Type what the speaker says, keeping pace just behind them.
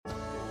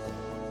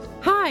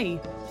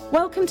Hi,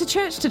 welcome to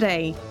church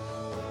today.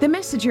 The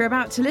message you're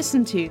about to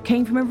listen to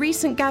came from a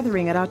recent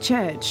gathering at our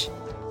church.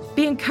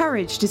 Be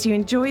encouraged as you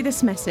enjoy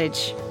this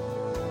message.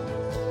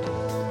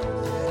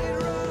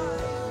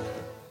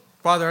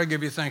 Father, I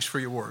give you thanks for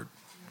your word.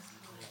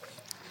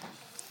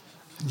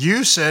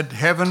 You said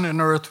heaven and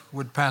earth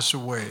would pass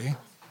away.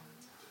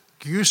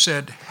 You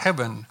said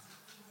heaven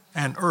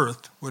and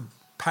earth would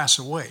pass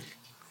away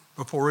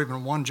before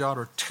even one jot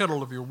or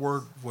tittle of your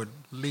word would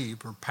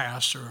leave or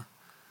pass or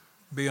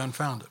be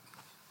unfounded.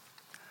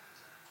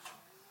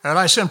 And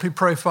I simply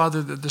pray,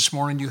 Father, that this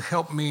morning you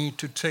help me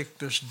to take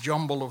this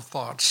jumble of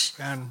thoughts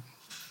and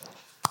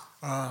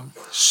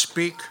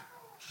speak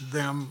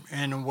them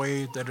in a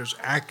way that is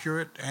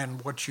accurate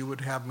and what you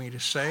would have me to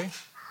say,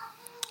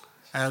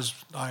 as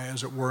I,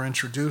 as it were,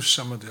 introduce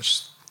some of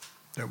this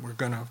that we're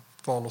going to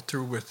follow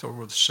through with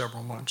over the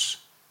several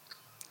months.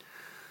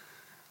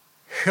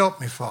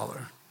 Help me,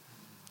 Father,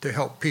 to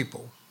help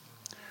people.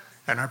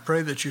 And I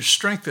pray that you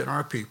strengthen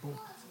our people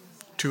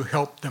to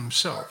help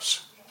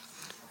themselves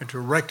and to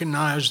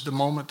recognize the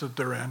moment that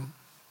they're in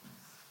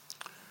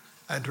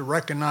and to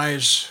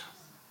recognize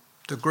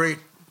the great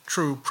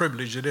true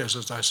privilege it is,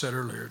 as I said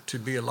earlier, to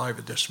be alive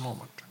at this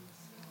moment.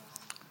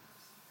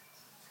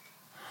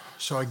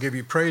 So I give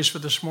you praise for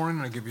this morning,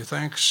 and I give you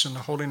thanks in the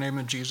holy name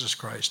of Jesus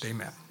Christ.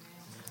 Amen.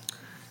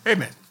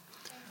 Amen.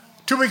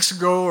 2 weeks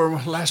ago, or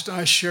last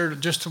I shared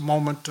just a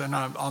moment, and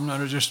I'm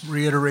going to just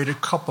reiterate a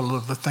couple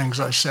of the things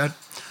I said.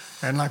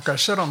 And like I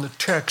said on the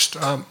text,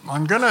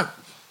 I'm going to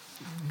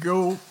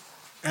go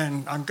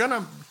and I'm going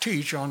to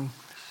teach on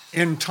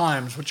end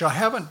times, which I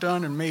haven't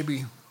done in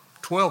maybe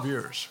 12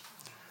 years.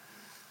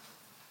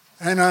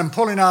 And I'm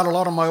pulling out a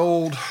lot of my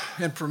old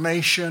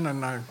information,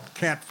 and I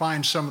can't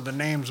find some of the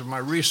names of my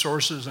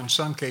resources in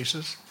some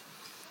cases.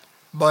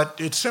 But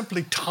it's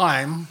simply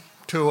time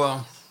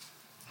to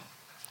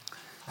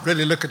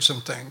really look at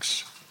some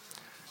things.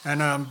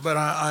 And but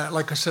I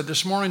like I said,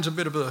 this morning's a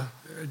bit of a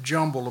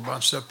jumble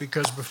about stuff,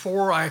 because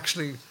before I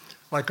actually,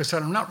 like I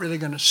said, I'm not really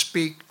going to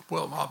speak.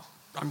 Well,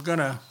 I'm going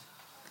to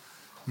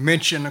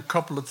mention a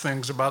couple of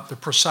things about the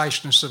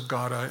preciseness of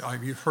God.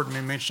 You've heard me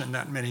mention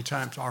that many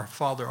times. Our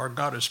Father, our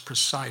God is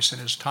precise in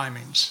his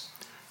timings.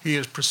 He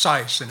is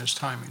precise in his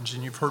timings.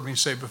 And you've heard me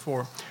say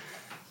before,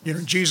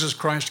 Jesus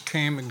Christ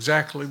came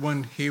exactly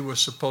when he was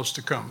supposed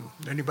to come.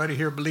 Anybody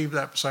here believe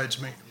that besides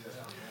me?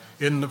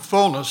 In the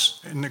fullness,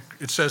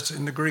 it says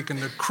in the Greek, in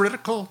the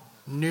critical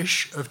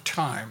niche of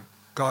time,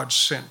 God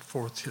sent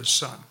forth his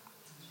Son.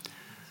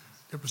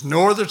 There was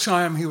no other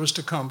time he was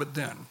to come but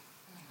then.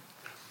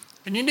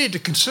 And you need to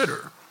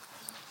consider,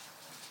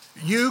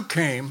 you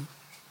came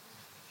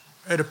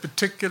at a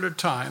particular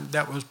time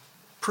that was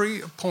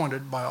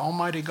pre-appointed by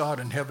Almighty God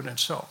in heaven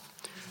itself.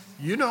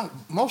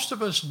 Most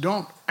of us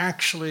don't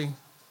actually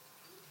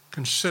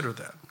consider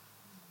that.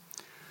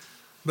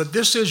 But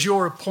this is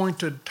your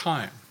appointed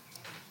time.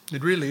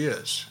 It really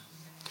is.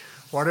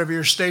 Whatever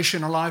your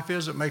station in life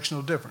is, it makes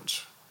no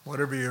difference.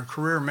 Whatever your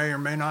career may or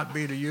may not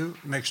be to you,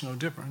 it makes no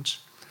difference.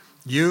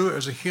 You,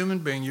 as a human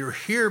being, you're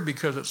here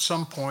because at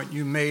some point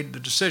you made the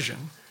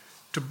decision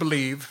to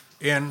believe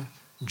in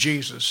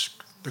Jesus,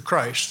 the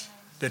Christ,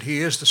 that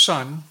he is the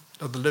Son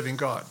of the living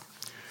God.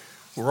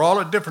 We're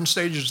all at different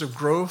stages of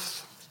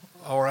growth,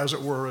 or as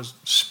it were, as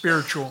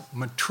spiritual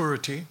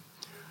maturity,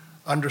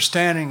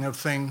 understanding of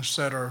things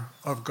that are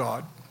of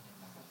God.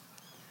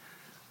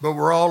 But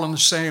we're all in the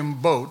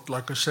same boat,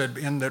 like I said,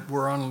 in that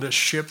we're on this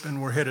ship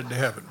and we're headed to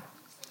heaven.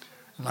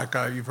 Like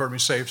you've heard me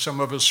say, some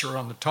of us are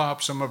on the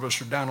top, some of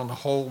us are down on the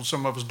hold,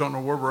 some of us don't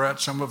know where we're at,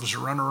 some of us are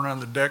running around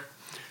the deck,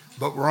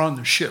 but we're on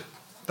the ship.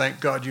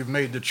 Thank God you've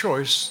made the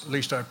choice, at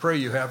least I pray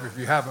you have. If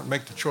you haven't,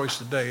 make the choice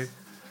today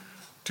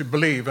to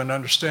believe and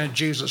understand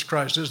Jesus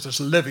Christ is this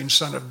living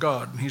Son of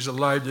God, and he's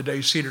alive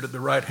today, seated at the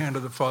right hand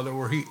of the Father,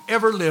 where he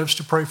ever lives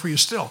to pray for you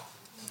still.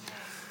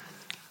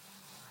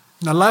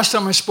 Now, last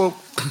time I spoke,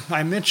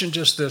 I mentioned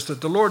just this, that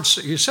the Lord,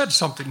 he said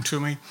something to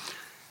me.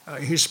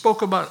 He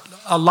spoke about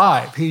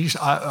alive.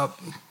 I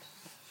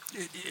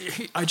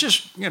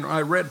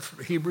read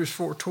Hebrews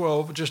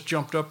 4:12. It just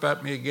jumped up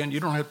at me again. You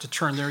don't have to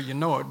turn there, you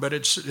know it, but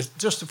it's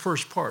just the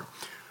first part.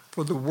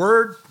 For the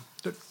word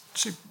that,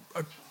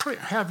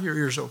 have your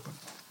ears open.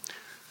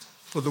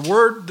 For the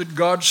word that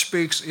God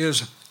speaks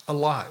is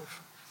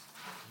alive.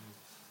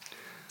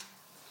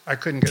 I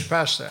couldn't get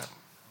past that.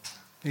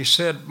 He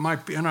said,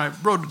 and I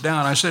wrote it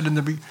down. I said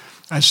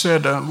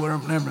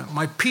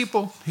my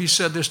people, he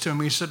said this to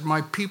me, he said,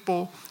 my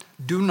people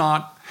do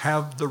not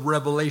have the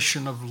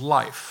revelation of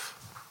life,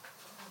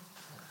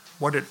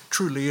 what it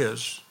truly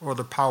is, or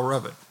the power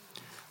of it.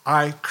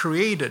 I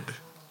created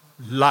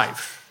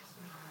life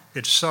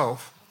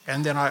itself,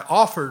 and then I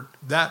offered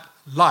that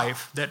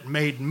life that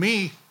made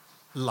me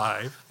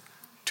live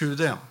to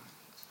them.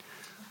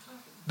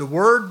 The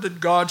word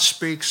that God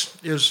speaks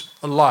is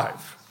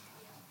alive.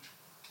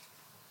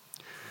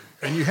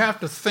 And you have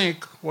to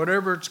think,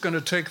 whatever it's going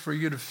to take for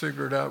you to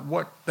figure it out,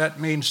 what that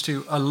means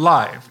to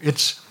alive.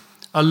 It's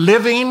a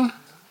living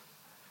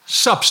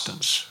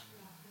substance.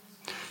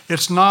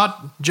 It's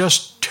not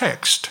just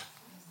text.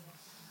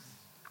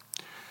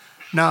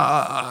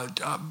 Now,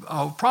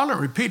 I'll probably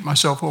repeat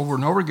myself over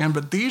and over again,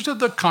 but these are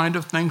the kind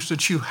of things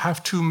that you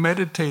have to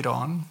meditate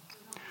on,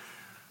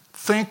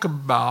 think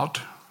about,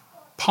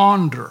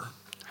 ponder,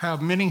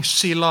 have many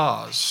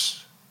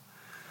selahs,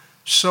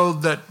 so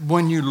that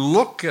when you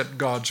look at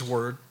God's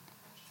Word,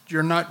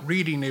 you're not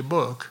reading a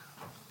book,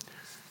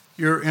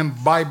 you're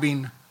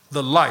imbibing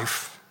the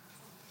life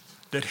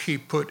that He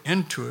put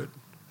into it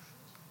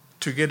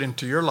to get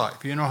into your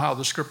life. You know how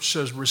the scripture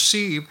says,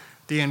 receive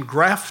the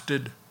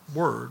engrafted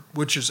Word,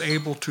 which is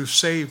able to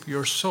save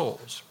your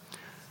souls.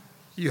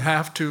 You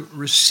have to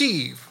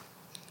receive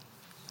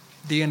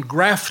the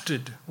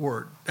engrafted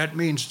Word. That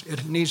means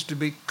it needs to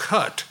be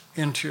cut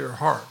into your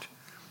heart,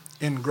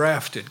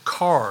 engrafted,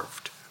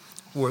 carved,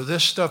 where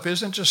this stuff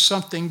isn't just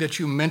something that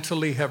you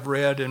mentally have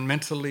read and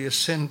mentally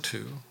assent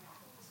to,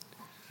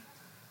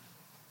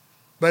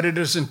 but it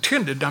is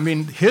intended. I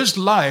mean, His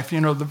life,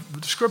 you know, the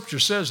scripture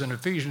says in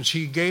Ephesians,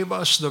 He gave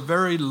us the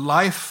very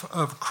life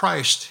of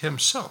Christ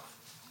Himself.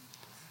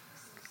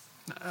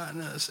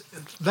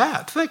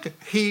 Think,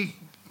 He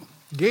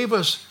gave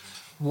us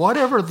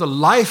whatever the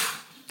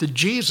life that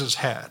Jesus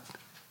had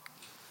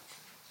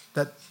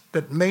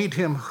that made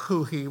Him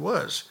who He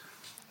was.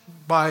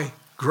 By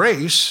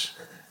grace,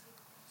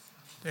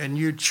 and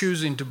you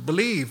choosing to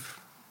believe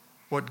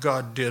what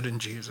God did in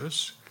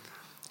Jesus,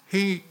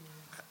 He,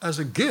 as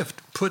a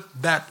gift,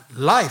 put that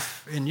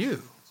life in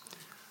you.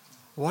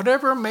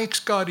 Whatever makes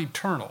God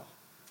eternal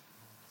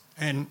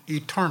and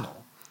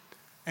eternal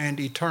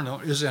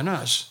is in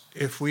us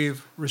if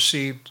we've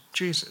received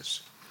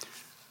Jesus.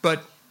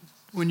 But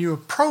when you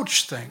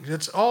approach things,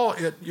 it's all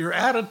your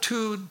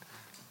attitude,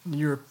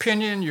 your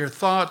opinion, your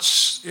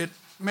thoughts, it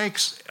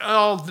makes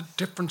all the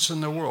difference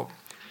in the world.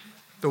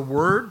 The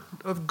Word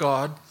of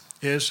God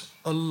is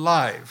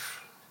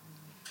alive.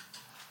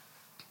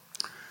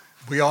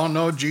 We all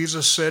know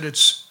Jesus said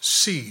it's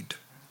seed.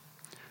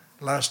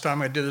 Last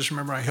time I did this,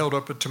 remember, I held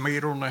up a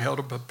tomato and I held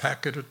up a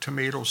packet of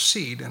tomato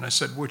seed, and I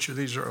said, which of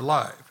these are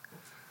alive?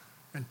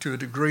 And to a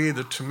degree,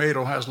 the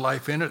tomato has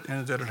life in it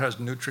and that it has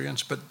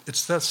nutrients, but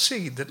it's that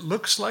seed that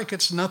looks like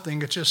it's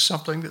nothing. It's just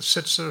something that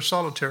sits there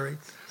solitary,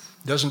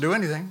 doesn't do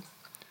anything.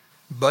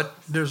 But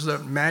there's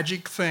that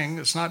magic thing.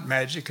 It's not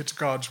magic, it's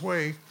God's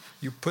way.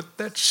 You put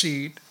that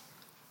seed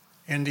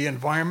in the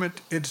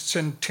environment it's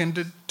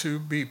intended to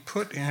be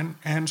put in,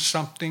 and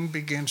something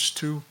begins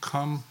to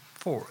come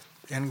forth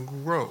and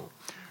grow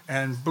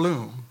and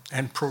bloom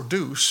and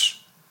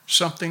produce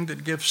something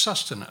that gives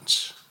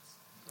sustenance.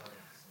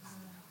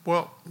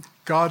 Well,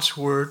 God's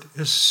Word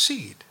is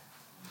seed.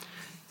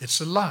 It's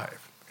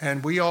alive.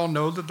 And we all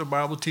know that the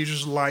Bible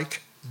teaches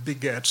like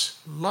begets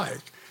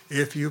like.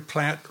 If you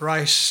plant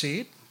rice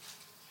seed,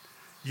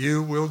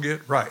 you will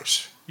get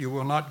rice. You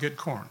will not get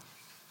corn.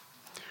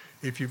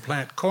 If you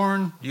plant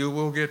corn, you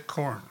will get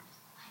corn.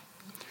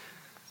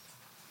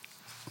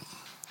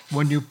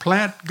 When you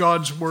plant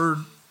God's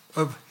Word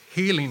of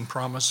healing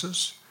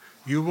promises,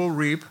 you will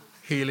reap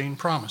healing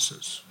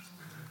promises.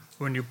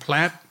 When you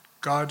plant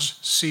God's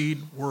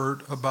seed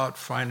word about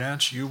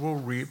finance, you will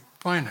reap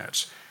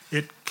finance.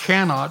 It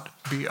cannot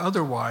be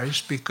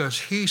otherwise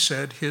because He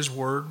said His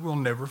word will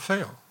never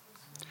fail.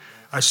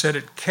 I said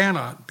it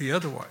cannot be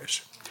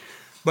otherwise.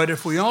 But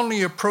if we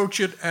only approach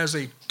it as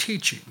a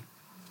teaching,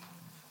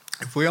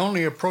 if we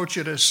only approach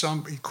it as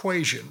some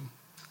equation,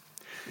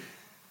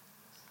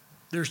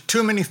 there's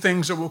too many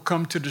things that will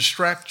come to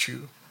distract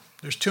you.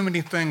 There's too many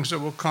things that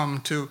will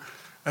come to,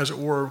 as it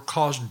were,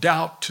 cause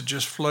doubt to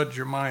just flood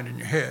your mind and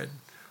your head.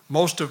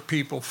 Most of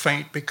people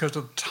faint because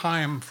of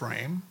time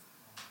frame.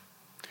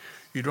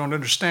 You don't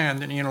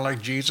understand. And,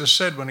 like Jesus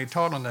said when He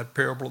taught on that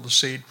parable of the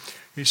seed,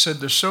 He said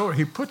the sower,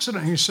 the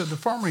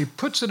farmer, he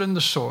puts it in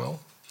the soil.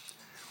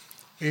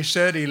 He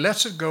said he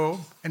lets it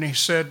go, and He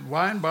said,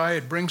 by and by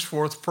it brings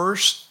forth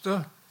first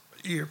the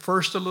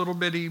little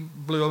bitty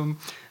bloom,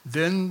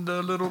 then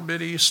the little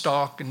bitty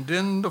stalk, and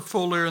then the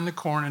full ear in the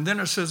corn, and then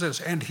it says this,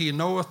 and he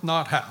knoweth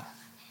not how.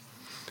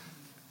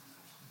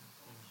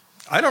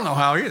 I don't know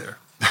how either.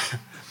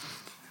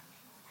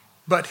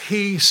 But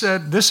He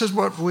said, this is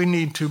what we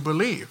need to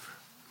believe.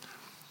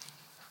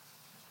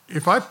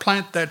 If I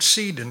plant that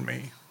seed in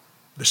me,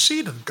 the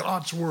seed of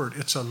God's Word,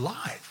 it's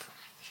alive.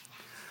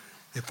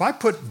 If I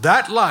put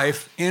that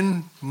life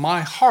in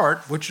my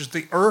heart, which is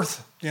the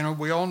earth,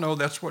 we all know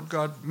that's what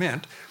God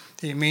meant.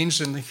 He means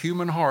in the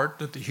human heart,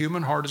 that the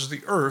human heart is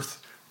the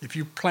earth. If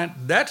you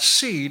plant that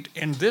seed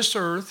in this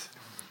earth,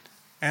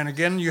 and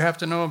again, you have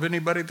to know of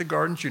anybody at the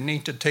gardens, you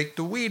need to take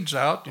the weeds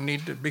out.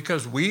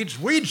 Because weeds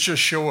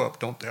just show up,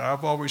 don't they?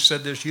 I've always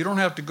said this, you don't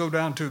have to go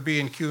down to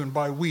B&Q and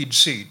buy weed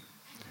seed.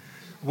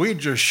 Weed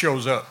just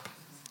shows up.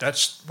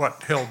 That's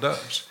what hell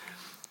does.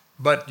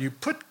 But you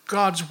put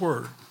God's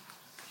Word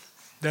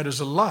that is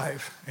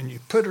alive, and you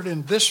put it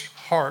in this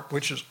heart,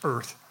 which is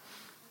earth,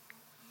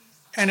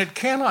 and it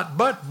cannot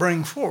but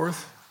bring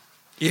forth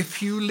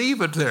if you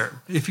leave it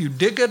there. If you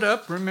dig it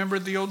up, remember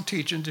the old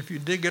teachings, if you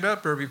dig it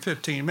up every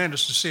 15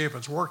 minutes to see if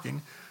it's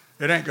working,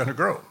 it ain't going to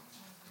grow.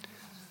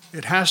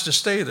 It has to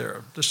stay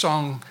there. The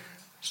song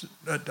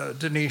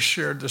Denise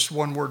shared this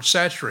one word,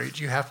 saturate.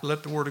 You have to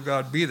let the Word of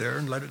God be there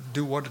and let it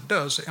do what it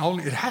does. It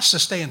has to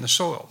stay in the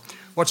soil.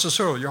 What's the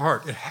soil? Your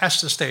heart. It has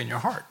to stay in your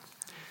heart.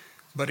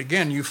 But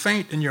again, you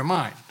faint in your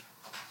mind.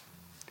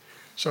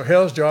 So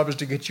hell's job is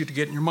to get you to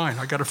get in your mind.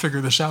 I got to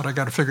figure this out. I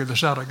got to figure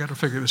this out. I got to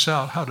figure this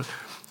out.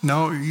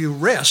 No, you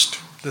rest.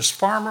 This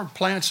farmer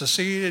plants a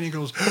seed and he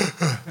goes,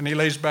 and he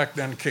lays back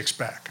down and kicks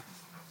back.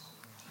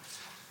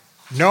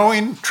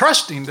 Knowing,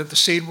 trusting that the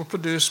seed will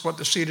produce what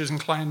the seed is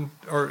inclined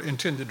or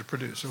intended to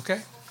produce,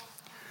 okay?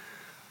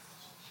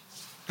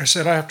 I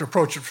said I have to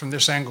approach it from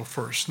this angle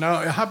first.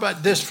 Now, how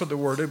about this for the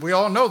word? We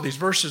all know these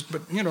verses,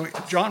 but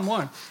John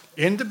 1,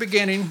 in the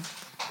beginning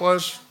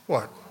was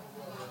what?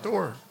 The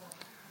Word.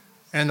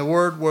 And the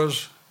Word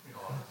was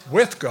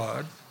with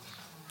God.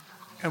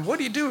 And what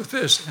do you do with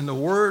this? And the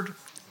Word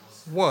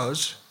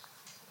was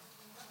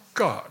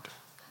God.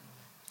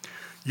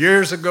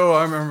 Years ago,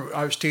 I remember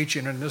I was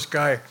teaching, and this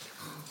guy,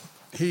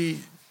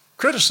 he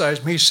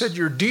criticized me. He said,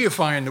 "You're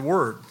deifying the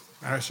Word."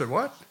 And I said,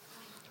 "What?"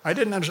 I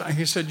didn't understand.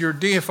 He said, "You're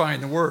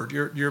deifying the Word.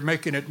 You're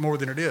making it more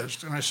than it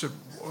is." And I said,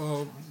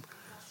 "Well,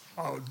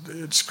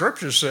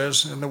 Scripture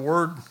says, and the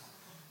Word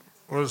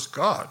was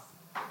God."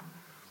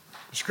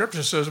 The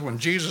Scripture says when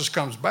Jesus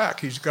comes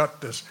back, he's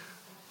got this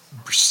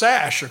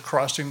sash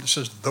across him that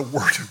says, "The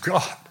Word of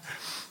God."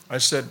 I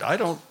said, "I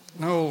don't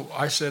know."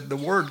 I said, "The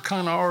Word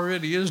kind of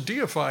already is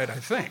deified, I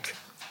think."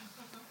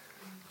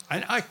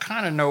 I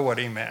kind of know what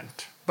he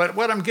meant. But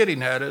what I'm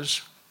getting at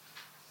is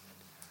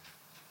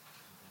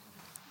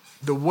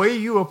the way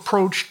you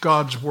approach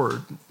God's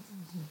Word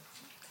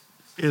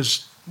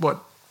is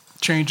what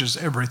changes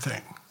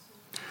everything.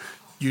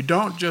 You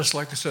don't just,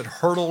 like I said,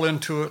 hurtle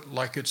into it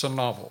like it's a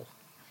novel.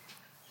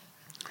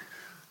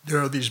 There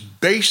are these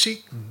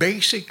basic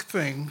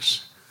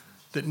things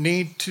that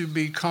need to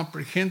be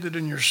comprehended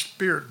in your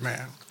spirit,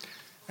 man.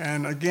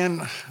 And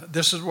again,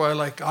 this is why,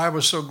 like, I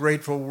was so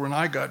grateful when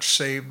I got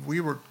saved. We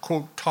were,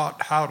 quote,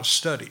 taught how to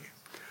study.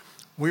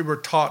 We were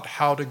taught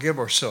how to give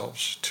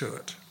ourselves to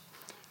it.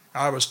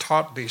 I was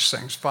taught these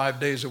things 5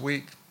 days a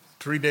week,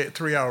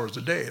 3 hours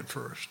a day at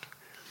first.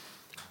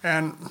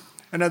 And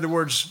in other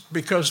words,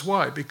 because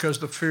why? Because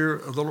the fear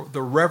of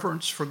the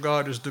reverence for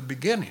God is the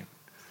beginning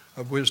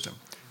of wisdom.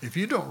 If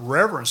you don't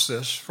reverence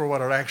this for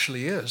what it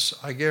actually is,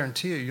 I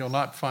guarantee you'll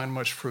not find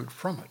much fruit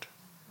from it.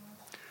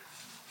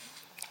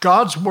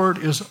 God's Word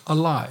is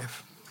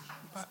alive.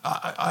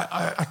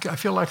 I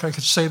feel like I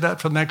could say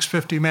that for the next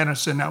 50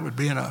 minutes and that would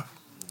be enough.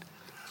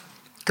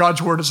 God's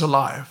Word is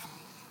alive.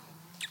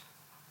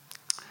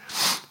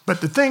 But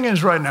the thing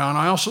is right now, and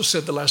I also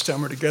said the last time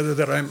we were together,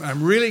 that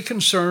I'm really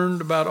concerned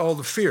about all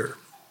the fear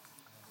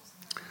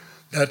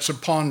that's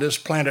upon this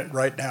planet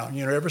right now.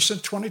 Ever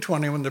since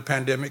 2020 when the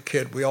pandemic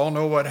hit, we all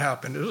know what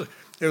happened.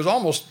 It was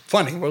almost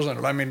funny, wasn't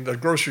it? I mean, the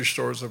grocery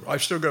stores,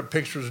 I've still got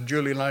pictures of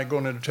Julie and I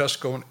going into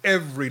Tesco, and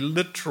every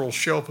literal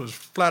shelf was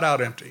flat out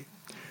empty.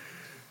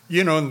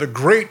 And the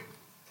great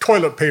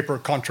toilet paper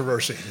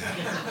controversy.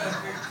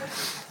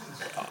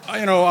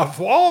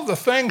 Of all the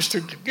things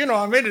to,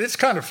 it's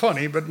kind of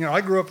funny, but, I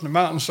grew up in the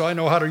mountains, so I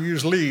know how to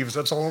use leaves.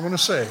 That's all I want to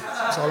say.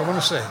 That's all I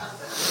want to say.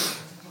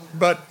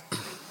 But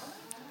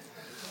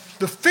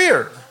the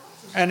fear,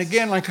 and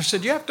again, like I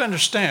said, you have to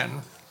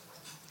understand,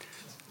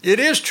 it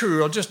is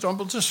true. I'll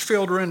just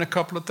filter in a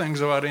couple of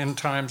things about end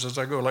times as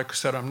I go. Like I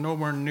said, I'm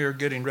nowhere near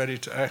getting ready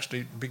to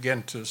actually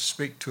begin to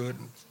speak to it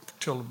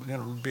until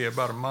it'll be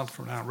about a month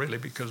from now, really,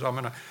 because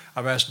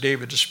I've asked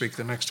David to speak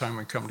the next time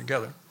we come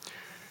together.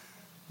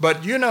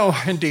 But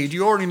indeed,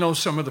 you already know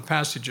some of the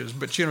passages,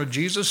 but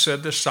Jesus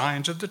said the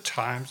signs of the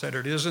times, that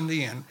it is in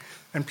the end.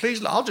 And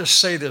please, I'll just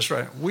say this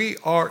right. We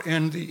are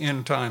in the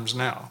end times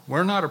now.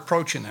 We're not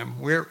approaching them.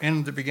 We're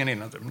in the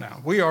beginning of them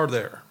now. We are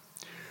there.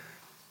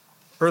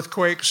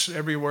 Earthquakes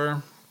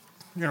everywhere.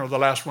 The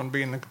last one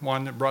being the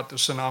one that brought the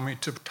tsunami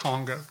to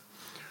Tonga.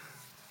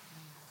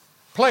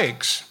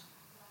 Plagues.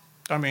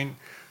 I mean,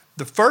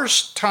 the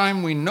first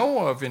time we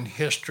know of in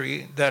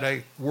history that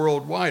a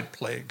worldwide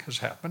plague has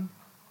happened.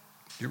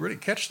 You really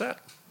catch that?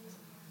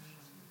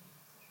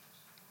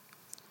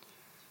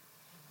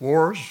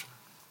 Wars,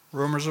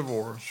 rumors of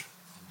wars.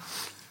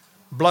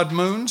 Blood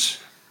moons.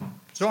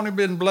 There's only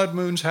been blood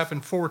moons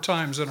happen 4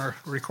 times in our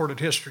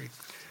recorded history.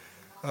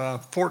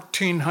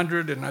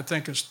 1400 and I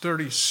think it's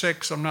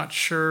 36, I'm not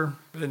sure.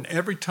 And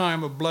every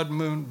time the blood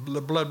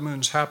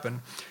moons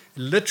happen,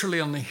 literally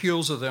on the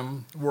heels of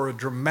them were a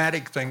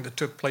dramatic thing that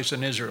took place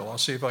in Israel. I'll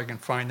see if I can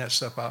find that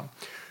stuff out.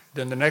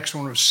 Then the next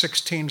one was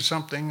 16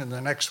 something, and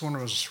the next one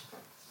was,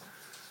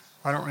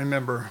 I don't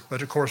remember,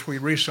 but of course we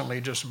recently,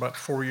 just about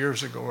 4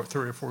 years ago, or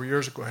 3 or 4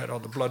 years ago, had all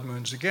the blood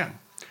moons again.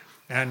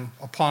 And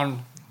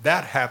upon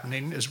that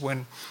happening is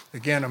when,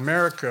 again,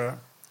 America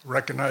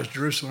recognized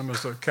Jerusalem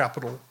as the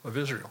capital of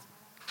Israel.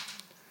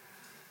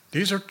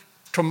 These are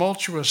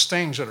tumultuous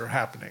things that are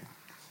happening.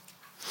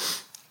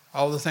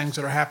 All the things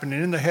that are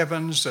happening in the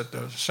heavens that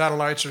the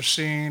satellites are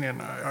seeing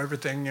and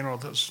everything,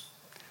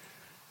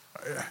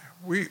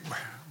 we're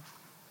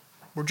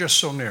just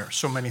so near,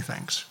 so many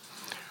things.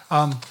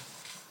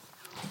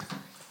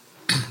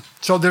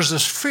 So there's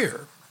this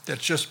fear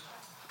that's just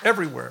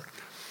everywhere.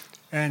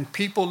 And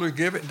people who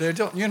give it, they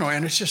don't,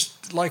 and it's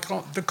just like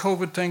the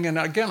COVID thing. And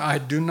again, I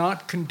do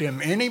not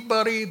condemn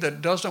anybody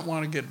that doesn't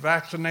want to get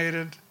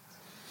vaccinated.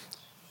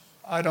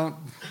 I don't,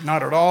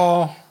 not at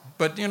all.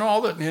 But,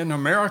 all that in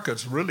America,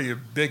 it's really a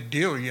big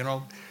deal,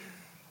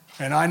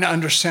 And I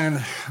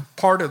understand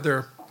part of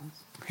their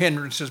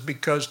hindrance is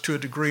because to a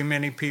degree,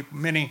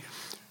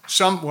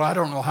 I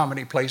don't know how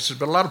many places,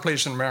 but a lot of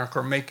places in America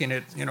are making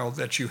it,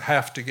 that you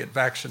have to get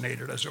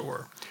vaccinated, as it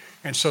were.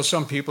 And so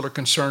some people are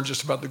concerned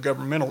just about the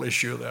governmental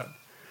issue of that.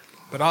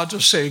 But I'll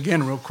just say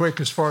again real quick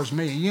as far as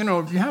me, you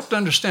have to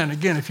understand,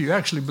 again, if you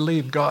actually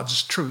believe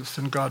God's truth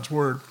and God's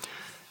word,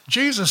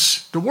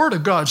 Jesus, the word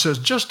of God says,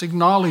 just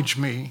acknowledge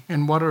me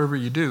in whatever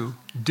you do.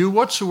 Do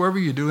whatsoever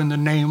you do in the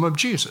name of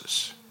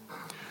Jesus.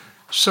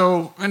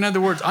 So, in other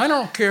words, I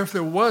don't care if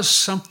there was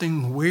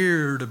something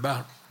weird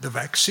about the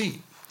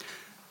vaccine.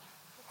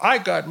 I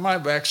got my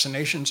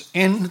vaccinations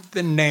in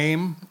the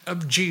name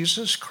of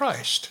Jesus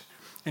Christ.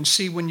 And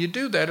see, when you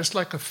do that, it's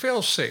like a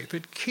fail-safe.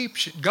 It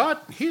keeps you. God,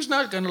 he's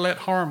not going to let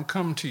harm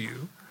come to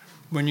you.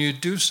 When you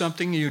do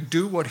something, you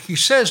do what he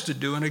says to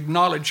do and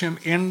acknowledge him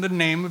in the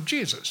name of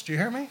Jesus. Do you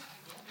hear me?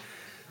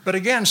 But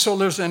again,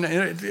 so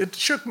it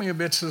shook me a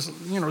bit,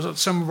 that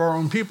some of our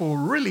own people were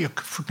really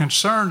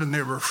concerned and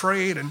they were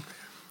afraid. And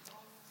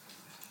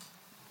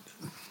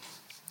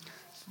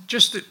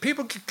just that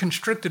people get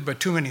constricted by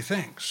too many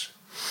things.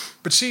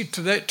 But see,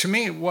 to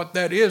me, what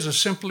that is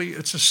simply,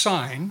 it's a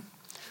sign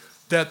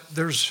that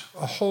there's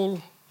a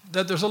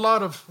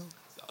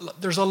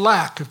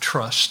lack of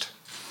trust.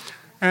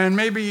 And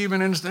maybe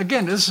even,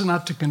 again, this is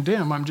not to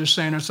condemn, I'm just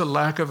saying it's a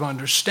lack of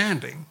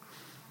understanding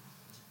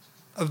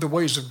of the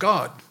ways of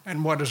God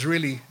and what has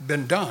really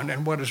been done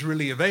and what is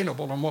really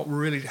available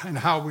and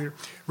how we're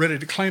ready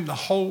to claim the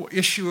whole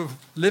issue of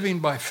living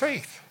by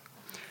faith.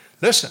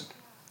 Listen,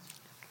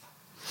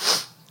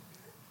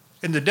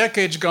 in the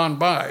decades gone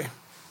by,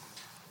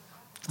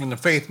 in the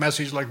faith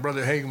message, like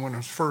Brother Hagin, when it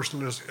was first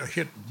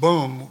hit,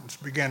 boom,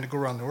 began to go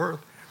around the world.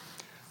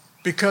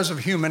 Because of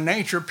human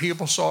nature,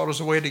 people saw it as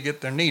a way to get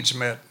their needs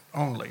met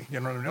only.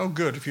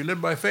 Good. If you live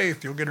by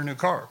faith, you'll get a new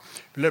car.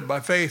 If you live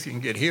by faith, you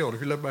can get healed.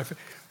 If you live by faith,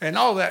 and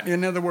all that.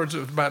 In other words, it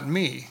was about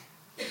me.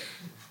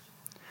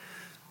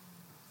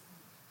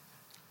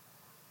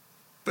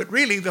 But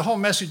really, the whole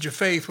message of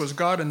faith was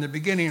God in the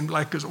beginning,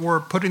 like as it were,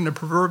 putting the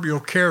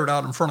proverbial carrot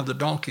out in front of the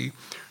donkey,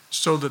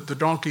 so that the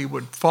donkey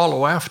would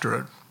follow after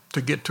it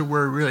to get to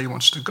where he really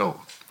wants to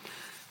go.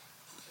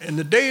 In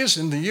the days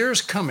and the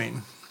years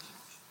coming,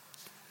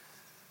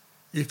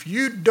 if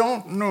you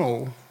don't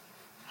know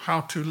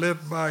how to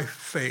live by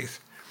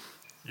faith,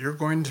 you're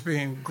going to be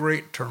in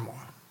great turmoil.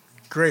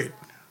 Great,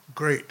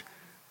 great,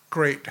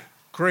 great,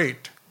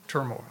 great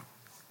turmoil.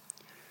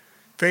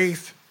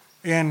 Faith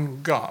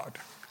in God,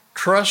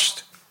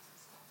 trust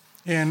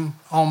in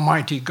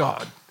Almighty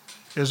God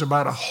is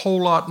about a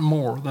whole lot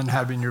more than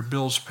having your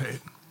bills paid.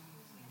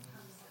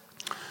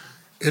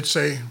 It's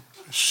a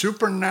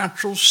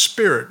supernatural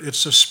spirit.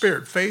 It's a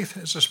spirit. Faith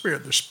is a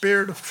spirit, the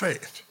spirit of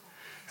faith.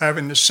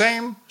 Having the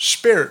same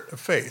spirit of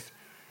faith.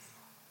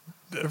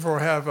 Therefore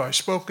have I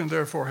spoken,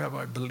 therefore have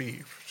I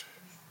believed.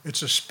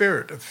 It's a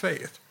spirit of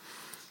faith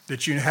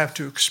that you have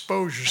to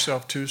expose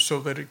yourself to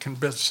so that it can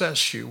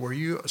possess you, where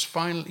you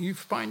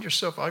find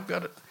yourself, I've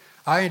got it.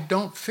 I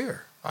don't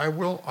fear.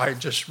 I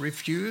just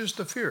refuse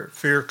the fear.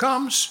 Fear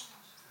comes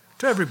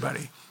to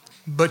everybody,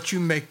 but you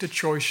make the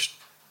choice.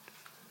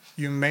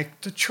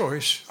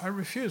 I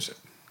refuse it.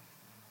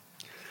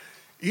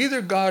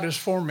 Either God is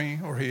for me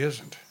or he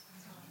isn't.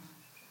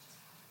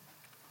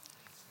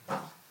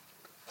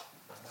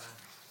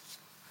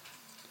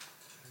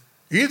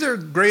 Either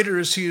greater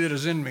is he that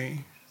is in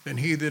me than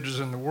he that is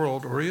in the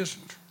world, or he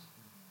isn't.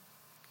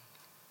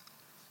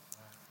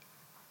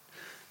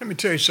 Let me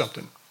tell you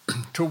something.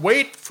 To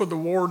wait for the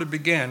war to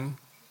begin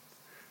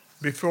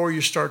before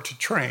you start to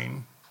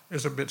train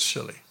is a bit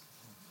silly.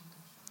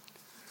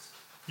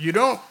 You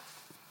don't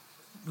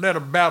let a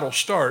battle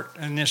start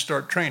and then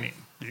start training.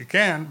 You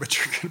can, but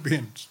you're going to be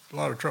in a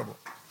lot of trouble.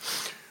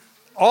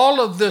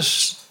 All of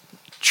this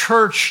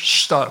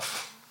church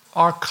stuff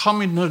are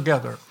coming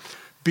together,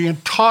 being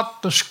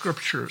taught the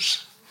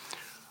scriptures.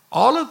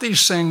 All of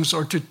these things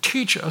are to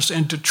teach us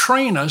and to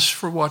train us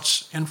for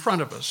what's in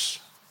front of us.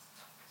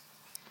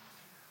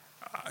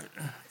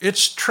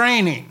 It's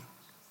training.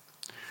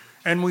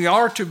 And we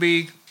are to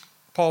be,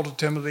 Paul to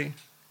Timothy,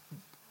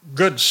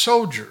 good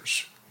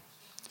soldiers.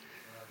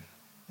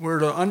 We're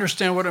to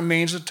understand what it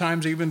means at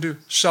times even to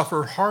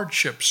suffer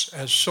hardships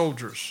as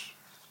soldiers.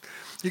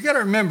 You got to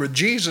remember,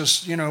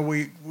 Jesus,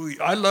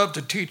 I love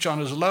to teach on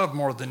his love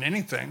more than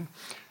anything.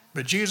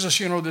 But Jesus,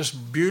 this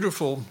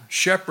beautiful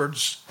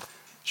shepherd's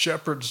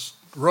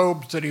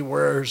robes that he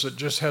wears that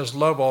just has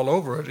love all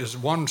over it is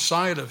one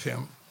side of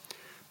him.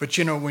 But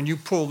when you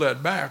pull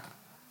that back,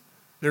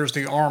 there's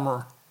the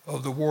armor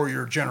of the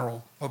warrior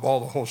general of all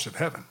the hosts of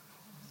heaven.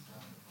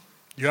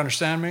 You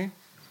understand me?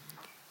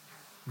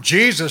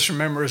 Jesus,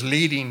 remember, is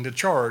leading the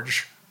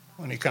charge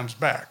when he comes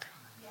back.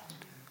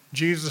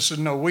 Jesus is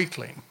no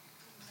weakling.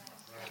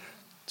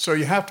 So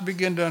you have to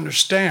begin to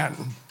understand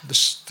the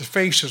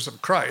faces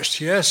of Christ.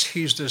 Yes,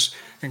 he's this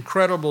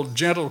incredible,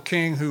 gentle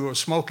king who is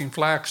smoking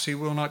flax. He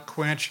will not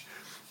quench.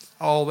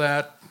 All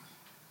that.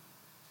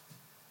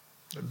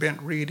 The bent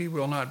reed he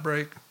will not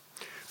break.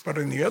 But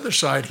on the other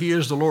side, he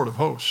is the Lord of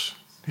hosts.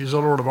 He's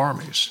the Lord of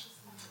armies.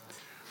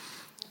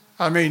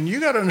 I mean, you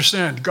got to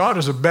understand, God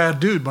is a bad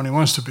dude when he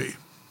wants to be.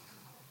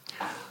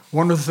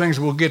 One of the things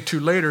we'll get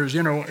to later is,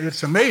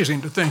 it's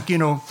amazing to think,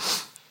 in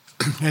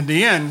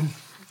the end,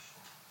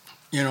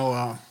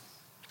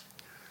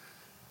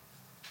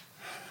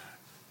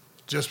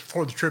 just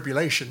before the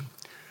tribulation,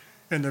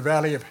 in the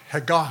valley of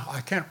Hagah,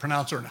 I can't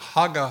pronounce her,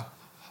 Hamathagog.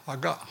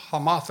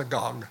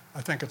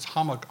 I think it's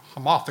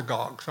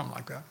Hamathagog, something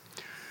like that.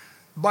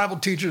 The Bible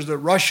teaches that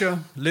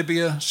Russia,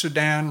 Libya,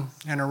 Sudan,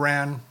 and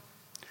Iran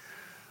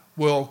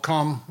will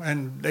come,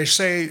 and they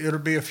say it'll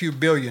be a few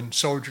billion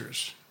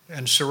soldiers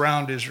and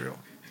surround Israel,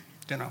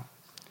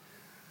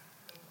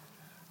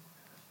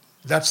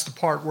 That's the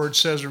part where it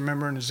says,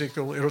 remember in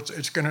Ezekiel,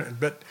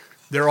 but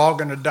they're all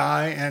going to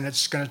die, and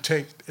it's going to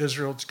take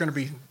Israel,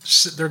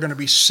 they're going to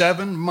be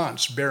 7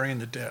 months burying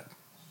the dead.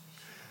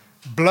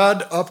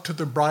 Blood up to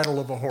the bridle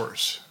of a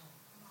horse.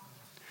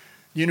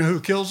 You know who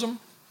kills them?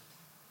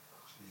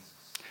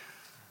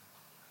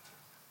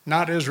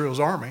 Not Israel's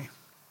army.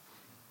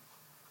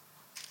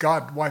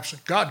 God wipes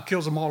it. God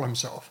kills them all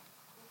himself.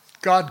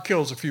 God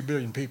kills a few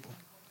billion people.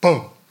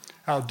 Boom.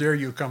 How dare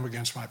you come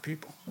against my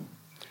people?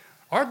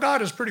 Our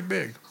God is pretty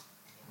big.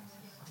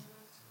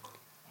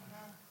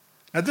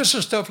 Now this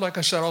is stuff, like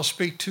I said, I'll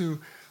speak to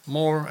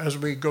more as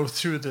we go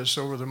through this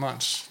over the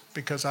months,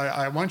 because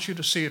I want you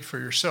to see it for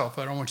yourself.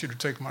 I don't want you to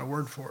take my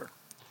word for it.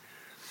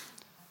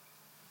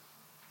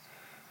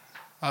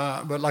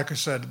 But like I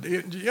said,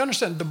 you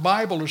understand, the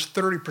Bible is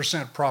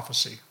 30%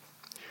 prophecy.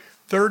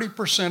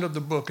 30% of the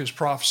book is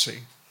prophecy.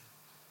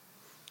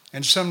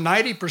 And some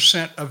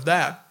 90% of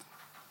that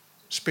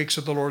speaks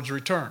of the Lord's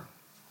return.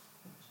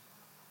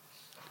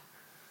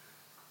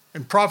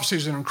 And prophecy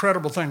is an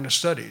incredible thing to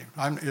study.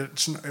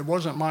 It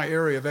wasn't my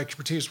area of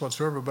expertise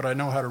whatsoever, but I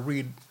know how to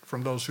read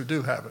from those who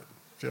do have it,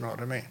 if you know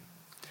what I mean.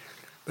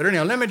 But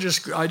anyhow,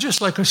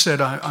 like I said,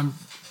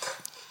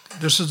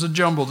 this is a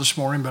jumble this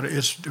morning, but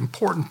it's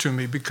important to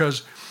me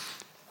because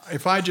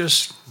if I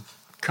just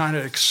kind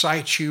of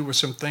excite you with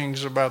some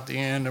things about the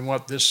end and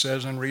what this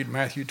says and read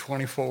Matthew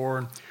 24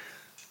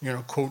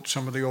 and, quote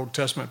some of the Old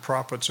Testament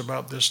prophets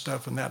about this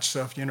stuff and that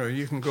stuff,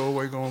 you can go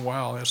away going,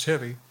 wow, that's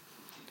heavy.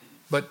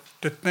 But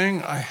the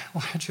thing I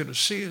want you to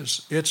see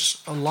is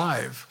it's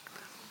alive.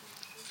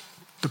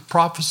 The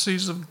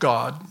prophecies of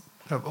God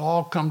have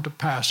all come to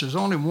pass. There's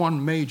only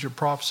one major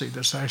prophecy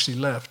that's actually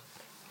left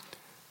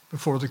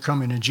before the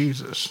coming of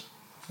Jesus.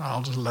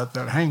 I'll just let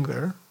that hang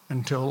there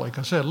until, like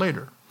I said,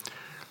 later.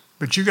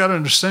 But you got to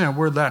understand,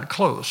 we're that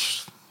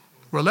close.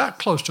 We're that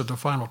close to the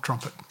final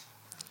trumpet.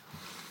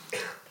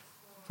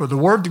 For the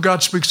word that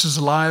God speaks is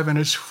alive, and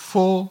it's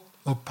full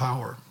of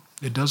power.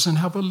 It doesn't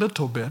have a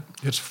little bit.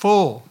 It's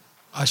full.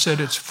 I said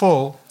it's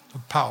full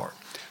of power.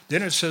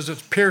 Then it says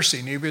it's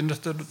piercing, even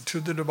to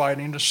the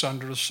dividing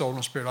asunder the soul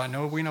and spirit.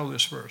 We know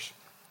this verse.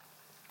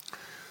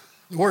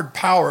 The word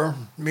power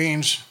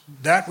means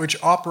that which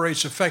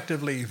operates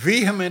effectively,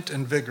 vehement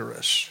and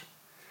vigorous.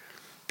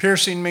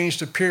 Piercing means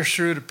to pierce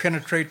through, to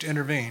penetrate, to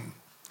intervene.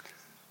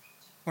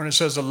 When it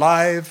says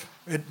alive,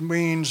 it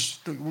means,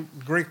 the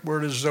Greek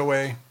word is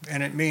zoe,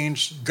 and it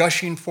means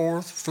gushing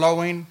forth,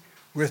 flowing,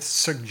 with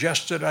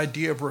suggested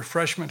idea of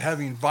refreshment,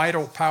 having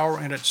vital power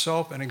in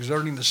itself and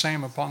exerting the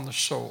same upon the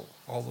soul,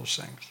 all those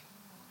things.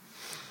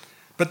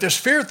 But this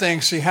fear thing,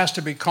 has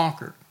to be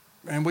conquered.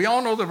 And we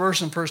all know the verse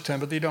in 1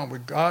 Timothy, don't we?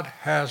 God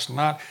has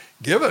not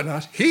given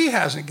us, he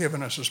hasn't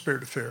given us a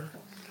spirit of fear.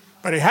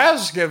 But he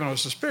has given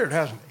us a spirit,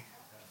 hasn't he?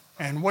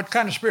 And what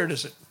kind of spirit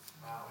is it?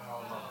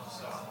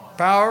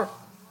 Power,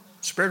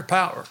 spirit of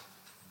power.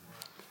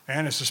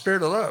 And it's the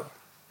spirit of love.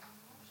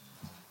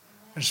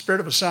 And the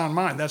spirit of a sound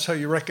mind. That's how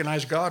you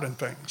recognize God in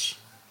things.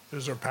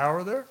 Is there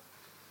power there?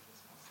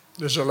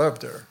 Is there love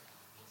there?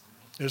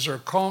 Is there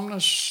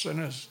calmness and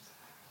a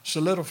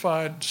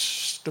solidified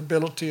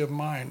stability of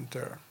mind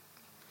there?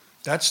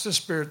 That's the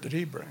spirit that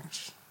he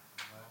brings,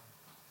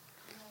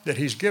 that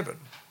he's given.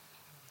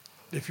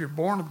 If you're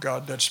born of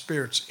God, that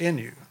spirit's in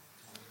you.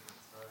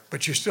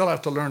 But you still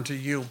have to learn to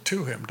yield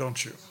to him,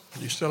 don't you?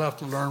 You still have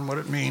to learn what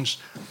it means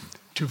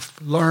to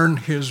learn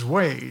his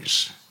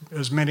ways.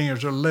 As many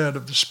as are led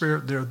of the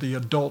Spirit, they're the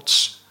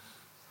adult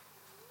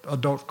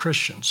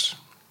Christians.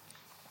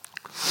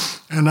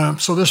 And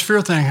so this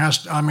fear thing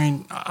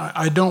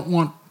I don't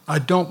want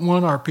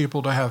our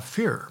people to have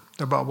fear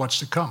about what's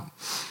to come.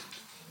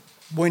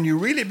 When you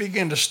really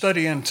begin to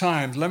study end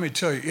times, let me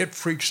tell you, it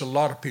freaks a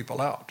lot of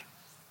people out.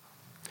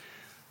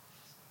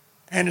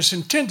 And it's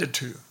intended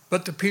to,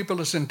 but the people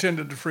it's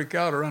intended to freak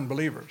out are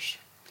unbelievers.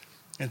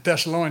 In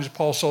Thessalonians,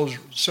 Paul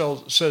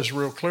says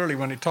real clearly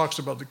when he talks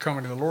about the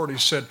coming of the Lord, he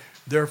said,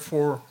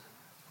 therefore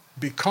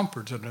be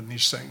comforted in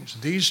these things.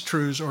 These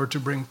truths are to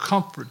bring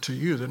comfort to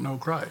you that know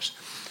Christ.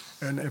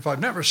 And if I've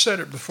never said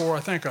it before,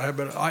 I think I have,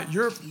 but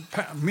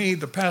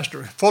the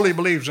pastor, fully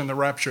believes in the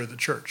rapture of the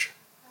church.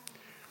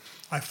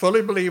 I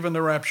fully believe in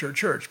the rapture of the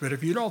church, but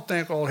if you don't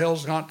think all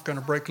hell's not going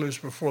to break loose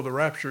before the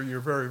rapture, you're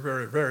very,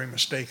 very, very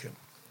mistaken.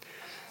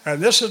 And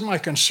this is my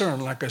concern,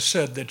 like I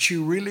said, that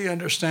you really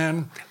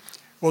understand.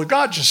 Well,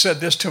 God just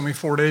said this to me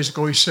 4 days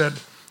ago. He said,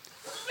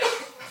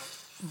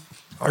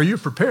 are you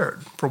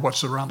prepared for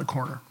what's around the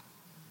corner?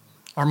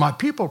 Are my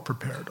people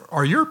prepared?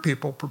 Are your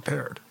people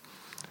prepared?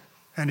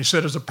 And he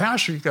said, as a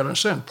pastor, you've got to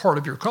understand, part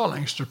of your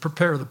calling is to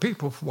prepare the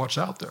people for what's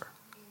out there.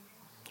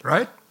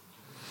 Right?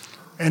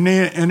 And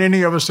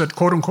any of us that,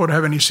 quote unquote,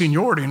 have any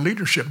seniority in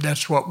leadership,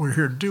 that's what we're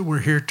here to do. We're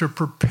here to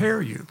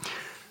prepare you.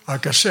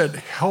 Like I said,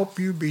 help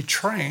you be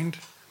trained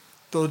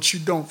so that you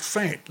don't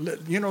faint.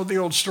 You know the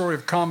old story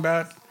of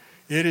combat?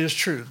 It is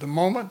true. The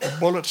moment the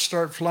bullets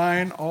start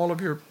flying, all of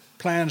your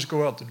plans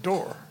go out the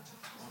door.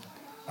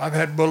 I've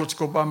had bullets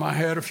go by my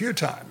head a few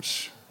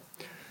times.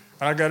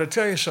 I got to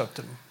tell you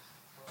something.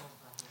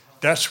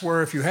 That's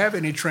where if you have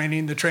any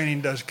training, the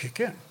training does kick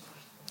in.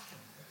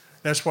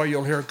 That's why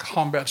you'll hear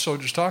combat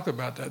soldiers talk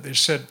about that. They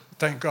said,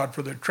 thank God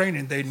for their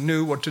training. They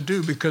knew what to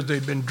do because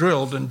they'd been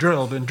drilled and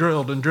drilled and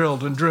drilled and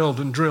drilled and drilled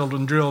and drilled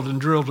and drilled and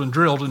drilled and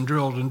drilled and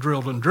drilled and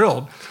drilled and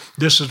drilled.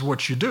 This is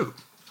what you do.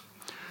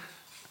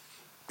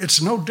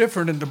 It's no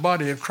different in the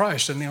body of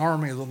Christ in the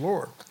army of the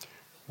Lord.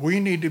 We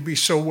need to be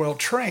so well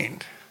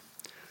trained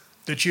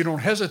that you don't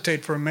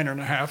hesitate for a minute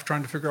and a half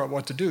trying to figure out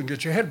what to do and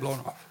get your head blown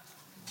off.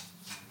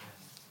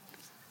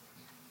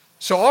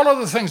 So all of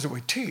the things that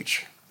we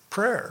teach,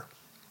 prayer,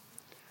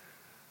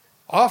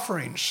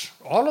 offerings,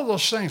 all of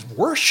those things,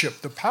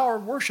 worship, the power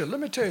of worship. Let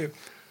me tell you,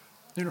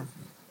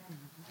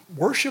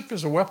 worship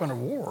is a weapon of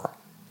war.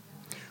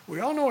 We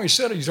all know he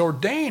said he's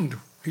ordained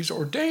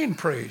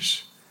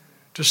praise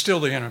to still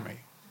the enemy.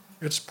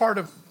 It's part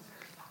of,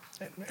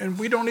 and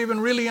we don't even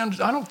really,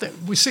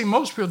 we see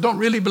most people don't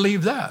really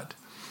believe that.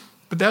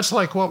 But that's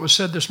like what was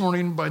said this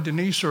morning by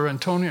Denise or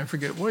Antonia, I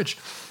forget which.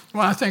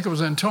 Well, I think it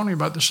was Antonia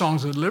about the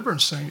songs of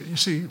deliverance thing. You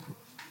see,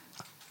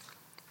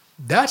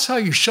 that's how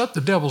you shut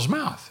the devil's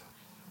mouth.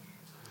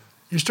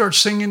 You start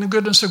singing the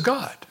goodness of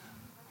God.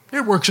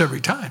 It works every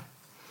time.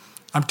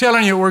 I'm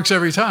telling you, it works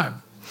every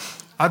time.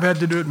 I've had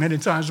to do it many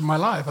times in my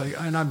life.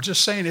 And I'm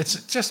just saying,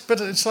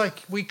 but it's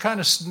like we kind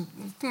of,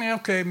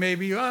 okay,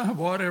 maybe,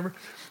 whatever.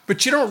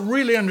 But you don't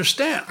really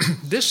understand.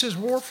 This is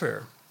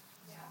warfare.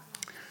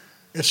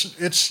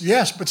 It's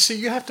yes, but see,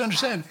 you have to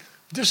understand,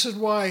 this is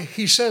why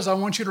he says, I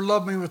want you to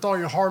love me with all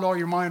your heart, all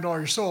your mind, all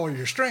your soul, all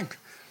your strength.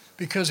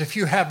 Because if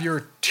you have your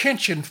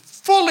attention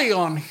fully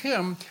on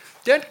him,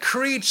 that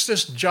creates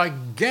this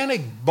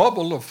gigantic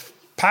bubble of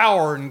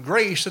power and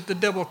grace that the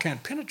devil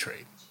can't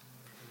penetrate.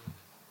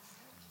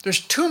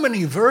 There's too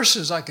many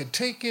verses I could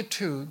take you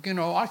to.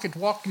 I could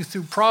walk you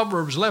through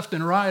Proverbs left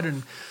and right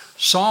and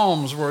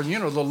Psalms where,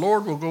 the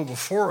Lord will go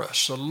before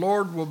us. The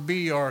Lord will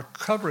be our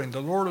covering.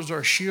 The Lord is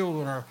our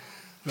shield and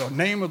the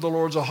name of the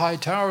Lord is a high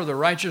tower. The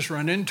righteous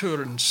run into it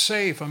and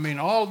safe. I mean,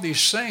 all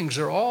these things,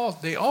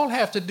 they all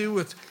have to do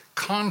with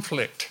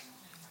conflict.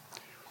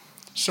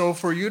 So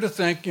for you to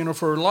think,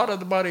 for a lot of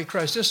the body of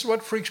Christ, this is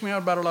what freaks me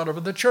out about a lot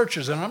of the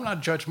churches, and I'm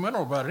not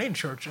judgmental about any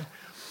churches,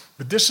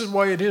 but this is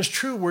why it is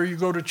true where you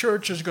go to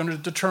church is going to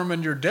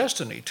determine your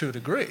destiny to a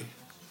degree.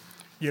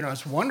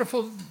 It's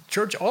wonderful.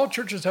 All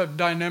churches have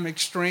dynamic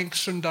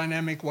strengths and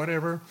dynamic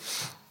whatever,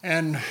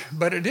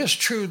 but it is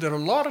true that a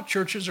lot of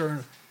churches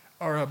are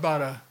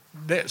about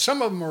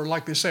some of them are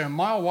like they say a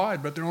mile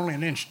wide, but they're only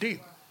an inch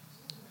deep.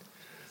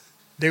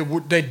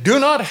 They do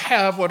not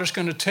have what it's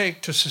going to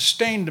take to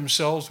sustain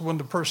themselves when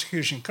the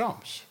persecution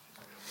comes.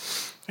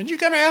 And you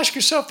got to ask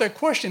yourself that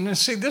question. And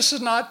see, this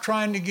is not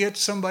trying to get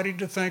somebody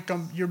to think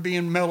you're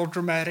being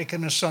melodramatic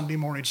in a Sunday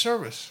morning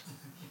service.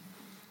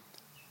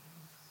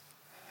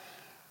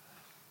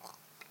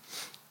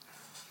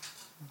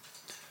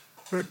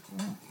 But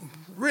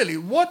really,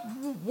 what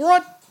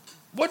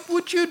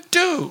would you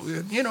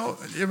do?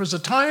 There was a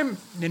time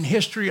in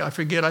history, I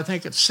forget, I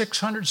think it's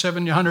 600,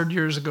 700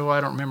 years ago,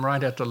 I don't remember,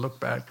 I'd have to look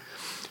back,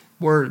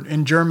 where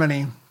in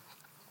Germany,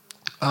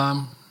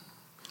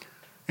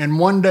 in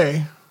one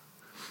day,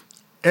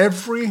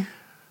 every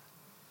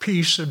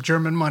piece of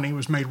German money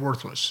was made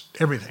worthless.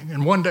 Everything,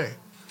 in one day.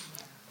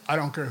 I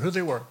don't care who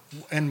they were.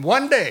 In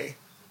one day,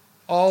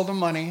 all the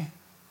money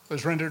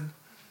was rendered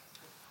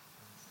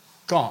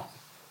gone.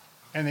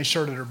 And they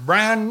started a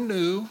brand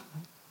new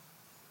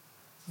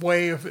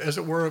way of, as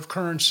it were, of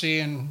currency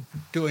and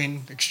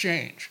doing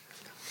exchange.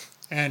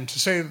 And to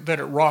say that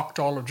it rocked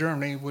all of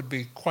Germany would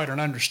be quite an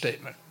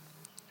understatement.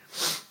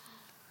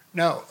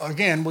 Now,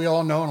 again, we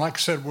all know, and like I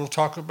said, we'll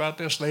talk about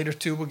this later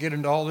too. We'll get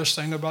into all this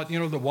thing about,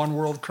 the one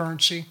world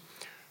currency.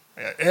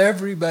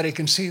 Everybody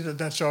can see that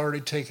that's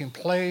already taking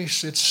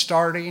place. It's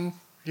starting.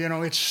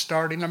 It's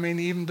starting. I mean,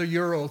 even the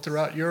euro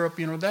throughout Europe.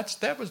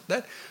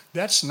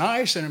 That's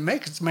nice, and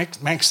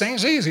it makes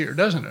things easier,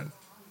 doesn't it?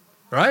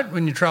 Right?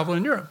 When you travel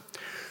in Europe.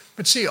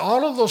 But see,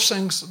 all of those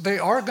things, they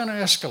are going to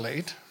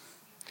escalate.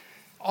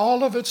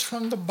 All of it's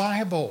from the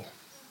Bible.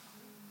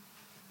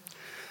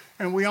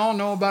 And we all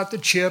know about the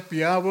chip.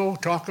 Yeah, we'll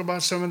talk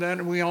about some of that.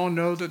 And we all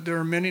know that there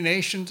are many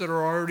nations that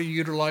are already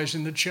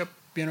utilizing the chip,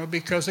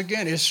 because,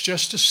 again, it's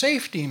just a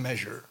safety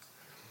measure.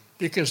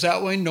 Because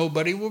that way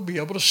nobody will be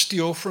able to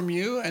steal from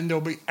you, and there'll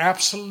be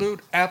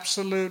absolute,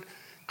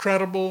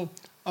 credible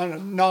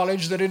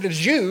knowledge that it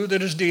is you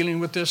that is dealing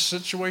with this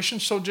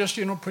situation. So just,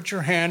 put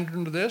your hand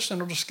into this,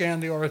 and it'll scan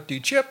the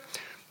RFID chip,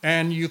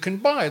 and you can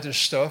buy this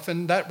stuff.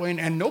 And that way,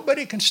 and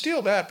nobody can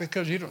steal that,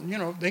 because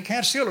they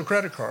can't steal a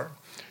credit card.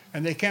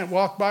 And they can't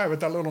walk by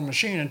with that little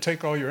machine and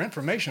take all your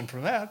information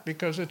from that,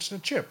 because it's a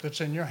chip that's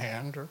in your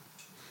hand.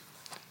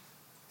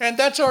 And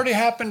that's already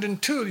happened in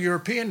 2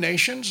 European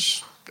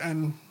nations,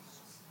 and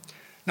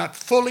not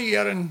fully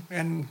yet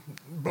in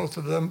both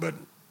of them, but,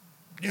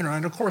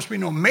 and of course we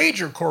know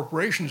major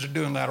corporations are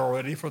doing that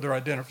already for their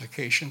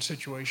identification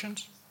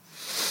situations.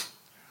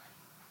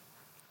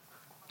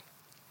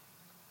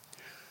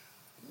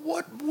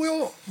 What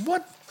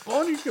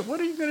are you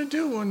going to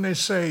do when they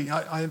say,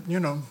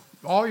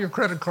 all your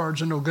credit cards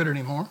are no good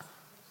anymore?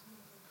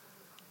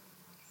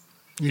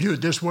 You do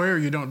it this way or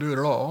you don't do it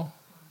at all.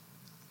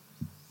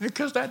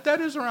 Because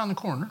that is around the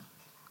corner.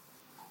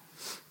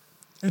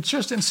 It's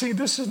just, and see,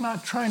 this is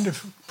not trying to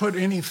put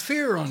any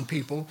fear on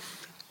people.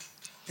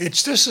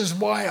 This is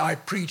why I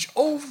preach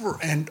over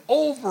and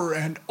over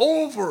and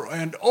over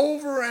and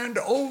over and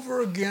over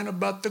again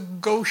about the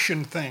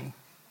Goshen thing.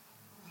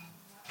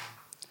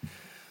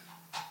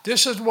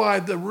 This is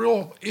why the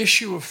real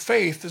issue of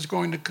faith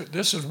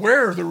this is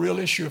where the real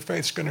issue of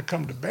faith is going to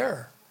come to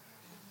bear.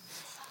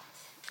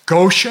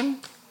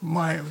 Goshen,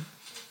 my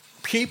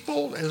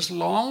people, as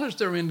long as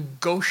they're in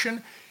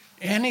Goshen,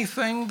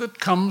 anything that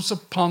comes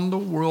upon the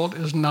world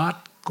is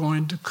not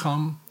going to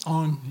come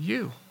on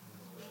you.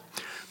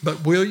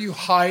 But will you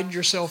hide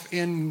yourself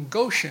in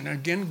Goshen?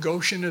 Again,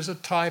 Goshen is a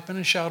type and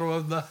a shadow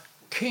of the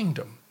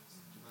kingdom.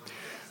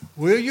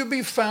 Will you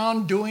be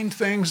found doing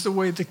things the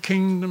way the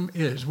kingdom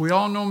is? We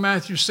all know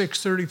Matthew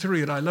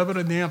 6:33, and I love it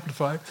in the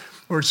Amplified,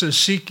 where it says,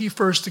 seek ye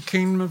first the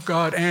kingdom of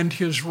God and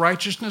his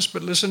righteousness.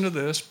 But listen to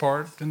this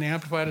part. In the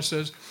Amplified it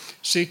says,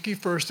 seek ye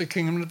first the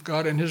kingdom of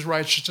God and his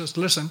righteousness.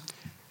 Listen,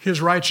 his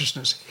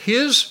righteousness,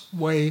 his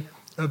way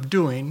of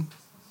doing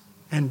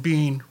and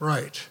being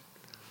right.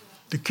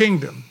 The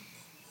kingdom.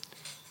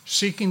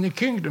 Seeking the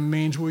kingdom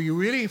means, will you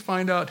really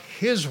find out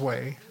his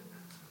way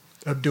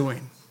of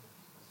doing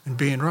and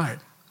being right?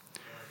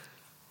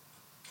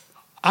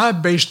 I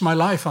based my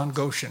life on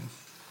Goshen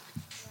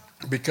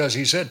because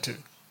he said to.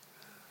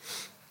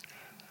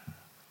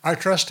 I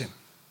trust him.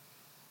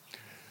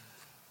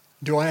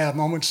 Do I have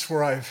moments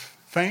where I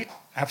faint?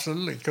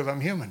 Absolutely, because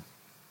I'm human.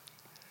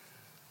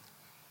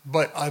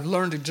 But I've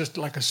learned to just,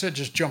 like I said,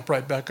 just jump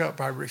right back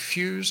up. I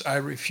refuse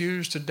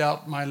to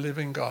doubt my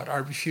living God. I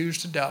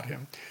refuse to doubt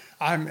him.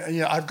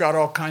 I've got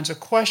all kinds of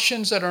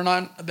questions that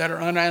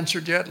are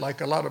unanswered yet, like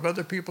a lot of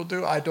other people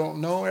do. I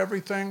don't know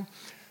everything.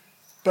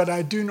 But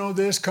I do know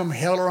this, come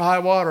hell or high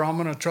water, I'm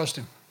going to trust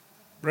him.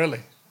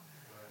 Really.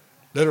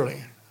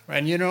 Literally.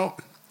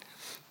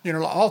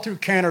 And all through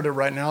Canada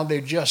right now,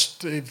 they've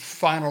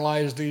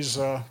finalized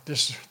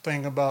this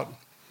thing about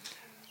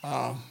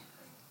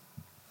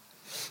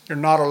you're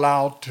not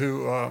allowed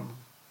to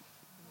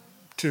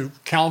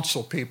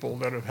counsel people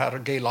that have had a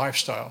gay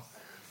lifestyle,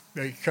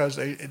 because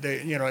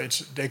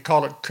they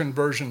call it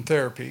conversion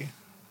therapy.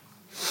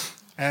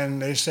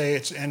 And they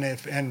say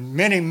and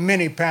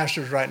many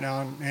pastors right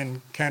now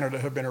in Canada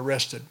have been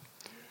arrested.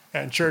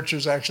 And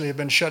churches actually have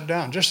been shut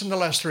down just in the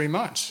last 3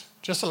 months.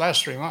 Just the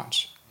last 3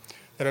 months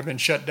that have been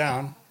shut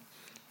down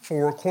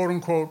for quote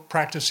unquote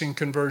practicing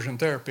conversion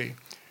therapy.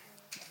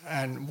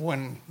 And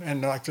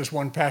like this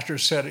one pastor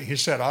said, he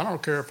said, I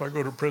don't care if I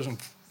go to prison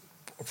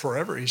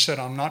forever. He said,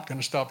 I'm not going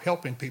to stop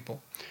helping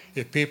people.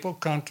 If people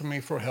come to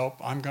me for help,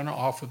 I'm going to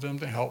offer them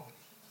the help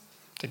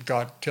that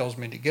God tells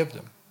me to give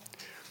them.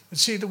 And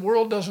see, the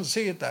world doesn't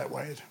see it that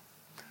way.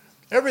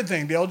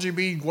 Everything, the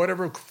LGBT,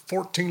 whatever,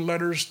 14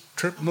 letters,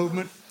 trip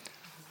movement,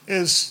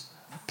 is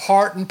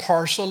part and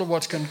parcel of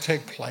what's going to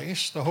take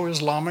place. The whole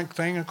Islamic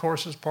thing, of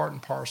course, is part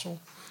and parcel.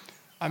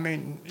 I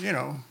mean,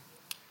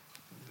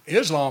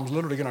 Islam's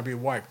literally going to be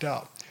wiped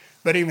out.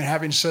 But even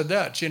having said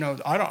that,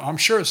 I'm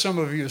sure some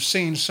of you have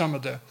seen some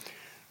of the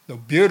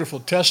beautiful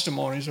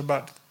testimonies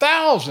about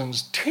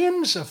thousands,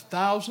 tens of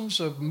thousands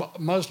of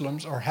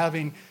Muslims are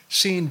having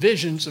seen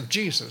visions of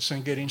Jesus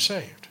and getting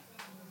saved.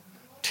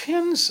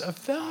 Tens of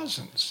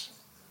thousands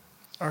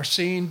are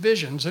seeing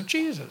visions of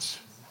Jesus.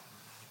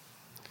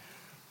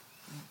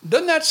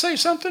 Doesn't that say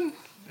something?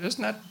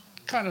 Isn't that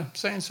kind of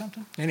saying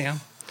something? Anyhow,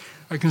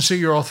 I can see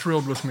you're all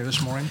thrilled with me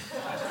this morning.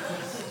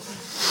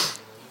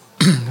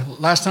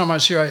 Last time I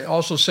was here, I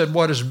also said,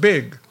 what is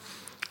big?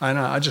 And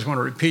I just want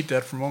to repeat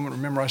that for a moment.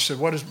 Remember, I said,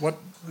 what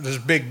does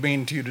big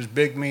mean to you? Does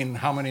big mean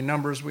how many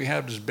numbers we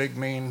have? Does big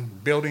mean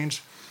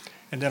buildings?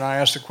 And then I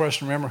asked the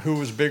question, remember, who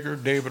was bigger,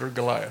 David or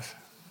Goliath?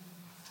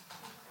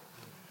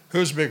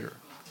 Who's bigger,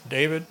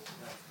 David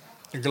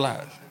or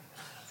Goliath?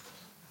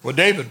 Well,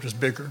 David was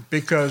bigger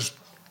because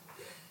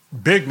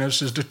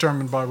bigness is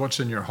determined by what's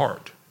in your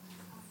heart,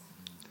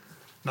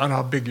 not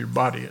how big your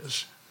body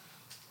is.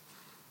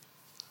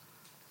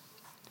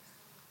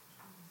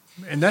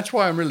 And that's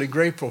why I'm really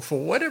grateful. For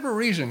whatever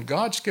reason,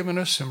 God's given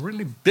us some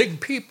really big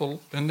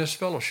people in this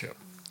fellowship.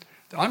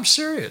 I'm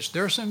serious.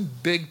 There are some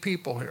big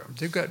people here.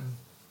 They've got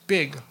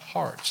big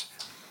hearts.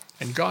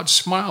 And God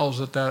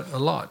smiles at that a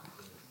lot.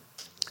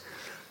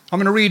 I'm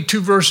going to read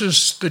 2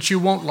 verses that you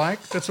won't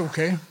like. That's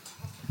okay.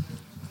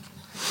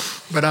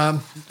 But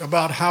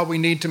about how we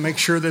need to make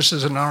sure this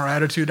is in our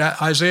attitude.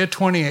 Isaiah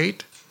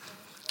 28.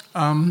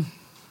 I'm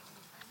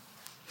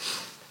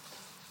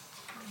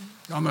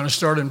going to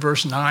start in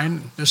verse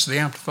 9. This is the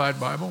Amplified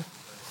Bible.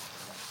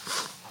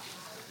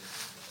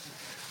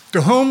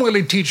 To whom will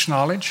he teach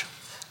knowledge?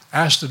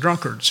 Ask the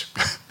drunkards.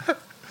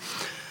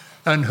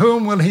 And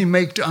whom will he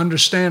make to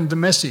understand the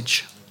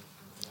message?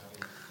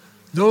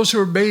 Those who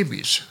are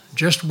babies,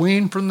 just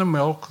weaned from the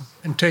milk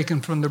and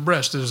taken from the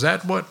breast. Is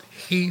that what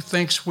he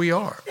thinks we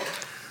are?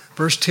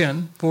 Verse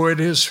 10, for it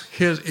is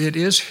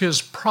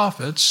his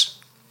prophets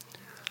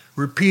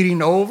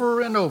repeating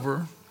over and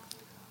over,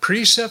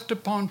 precept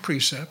upon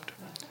precept,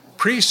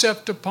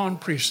 precept upon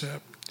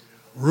precept,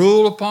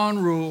 rule upon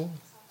rule,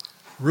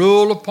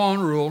 rule upon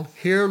rule,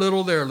 here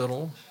little, there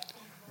little.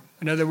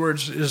 In other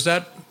words, is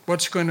that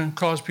what's going to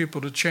cause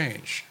people to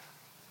change?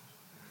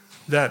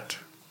 That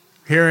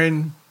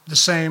hearing the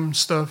same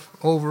stuff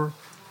over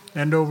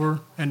and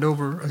over and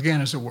over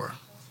again, as it were.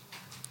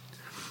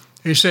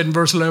 He said in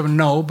verse 11,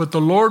 no, but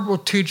the Lord will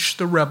teach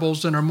the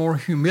rebels in a more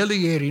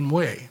humiliating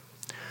way.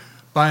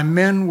 By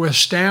men with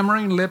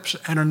stammering lips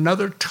and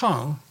another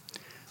tongue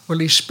will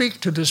he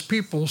speak to this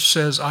people,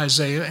 says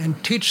Isaiah,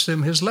 and teach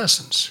them his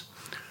lessons.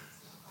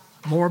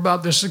 More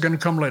about this is going to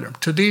come later.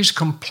 To these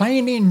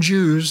complaining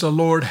Jews, the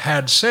Lord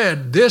had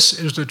said, this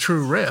is the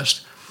true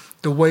rest,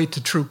 the way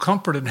to true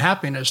comfort and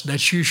happiness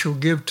that you shall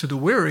give to the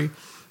weary,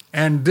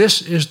 and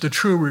this is the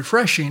true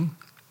refreshing.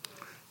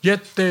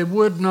 Yet they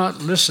would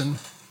not listen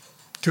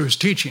to his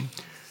teaching.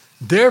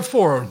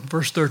 Therefore,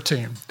 verse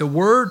 13, the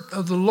word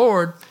of the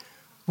Lord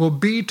will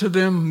be to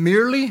them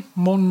merely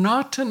monotony.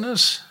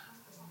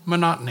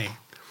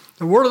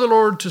 The word of the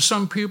Lord to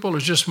some people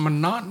is just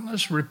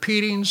monotonous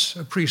repeatings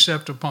of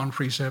precept upon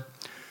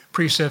precept,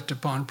 precept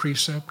upon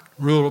precept,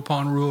 rule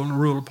upon rule, and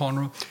rule upon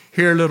rule,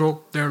 here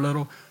little, there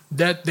little,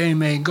 that they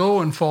may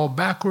go and fall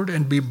backward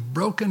and be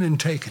broken and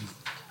taken.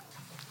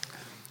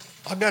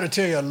 I've got to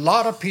tell you, a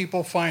lot of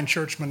people find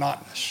church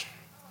monotonous.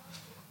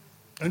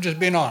 I'm just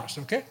being honest,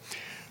 okay?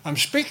 I'm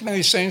speaking of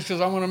these things because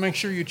I want to make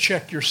sure you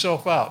check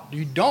yourself out.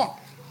 You don't,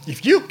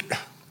 if you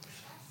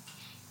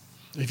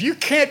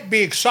can't be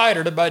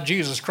excited about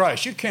Jesus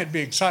Christ, you can't be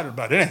excited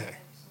about anything.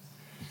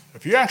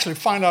 If you actually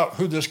find out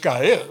who this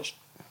guy is,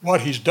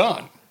 what he's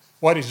done,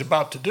 what he's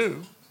about to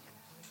do.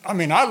 I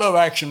mean, I love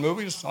action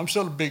movies. I'm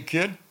still a big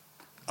kid.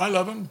 I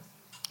love them.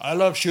 I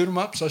love shoot 'em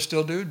ups. I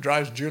still do.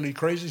 Drives Julie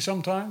crazy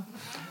sometimes.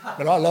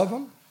 But I love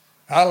them.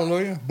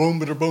 Hallelujah. Boom,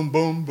 boom, boom,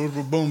 boom,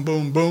 boom, boom,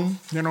 boom, boom.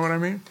 You know what I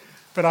mean?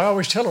 But I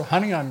always tell her,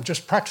 honey, I'm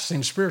just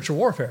practicing spiritual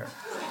warfare.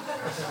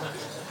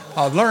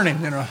 I'm learning.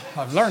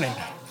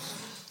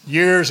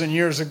 Years and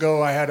years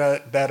ago, I had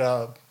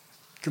that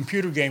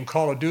computer game,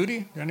 Call of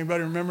Duty.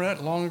 Anybody remember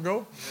that long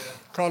ago? Yeah.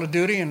 Call of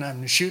Duty, and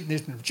I'm shooting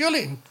this. And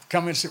Julie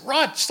come in and said,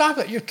 Rod, stop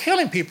it. You're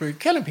killing people. You're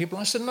killing people.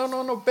 I said,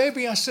 no,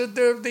 baby. I said,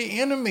 they're the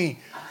enemy.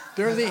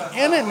 They're the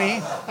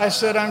enemy. I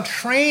said, I'm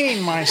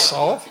training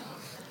myself.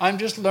 I'm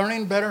just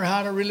learning better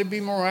how to really be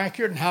more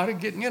accurate and how to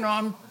get,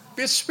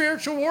 it's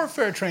spiritual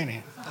warfare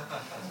training.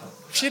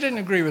 She didn't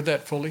agree with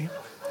that fully.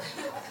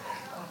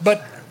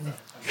 But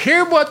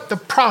hear what the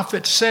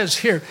prophet says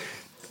here.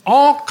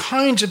 All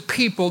kinds of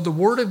people, the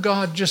word of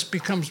God just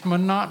becomes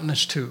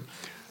monotonous to.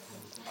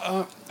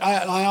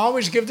 I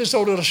always give this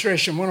old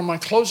illustration. One of my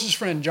closest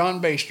friends,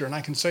 John Baster, and I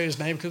can say his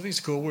name because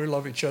he's cool. We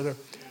love each other.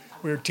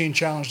 We were Teen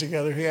Challenge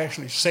together. He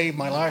actually saved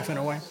my life in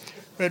a way.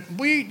 But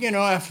we,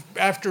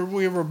 after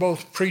we were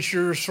both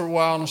preachers for a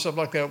while and stuff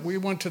like that, we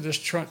went to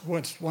this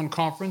one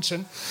conference,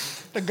 and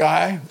the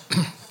guy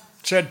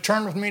said,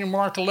 turn with me to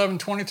Mark 11,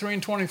 23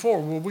 and 24.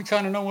 Well, we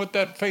kind of know what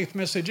that faith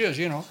message is,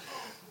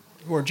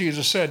 where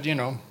Jesus said,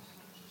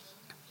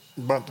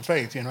 about the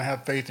faith,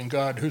 have faith in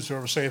God.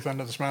 Whosoever saith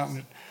unto this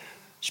mountain,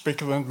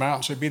 speak of the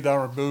mountain, say, be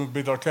thou removed,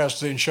 be thou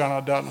cast, and shall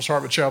not doubt in his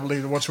heart, but shall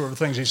believe that whatsoever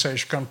things he says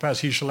shall come to pass,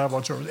 he shall have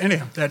whatsoever.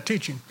 Anyhow, that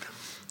teaching.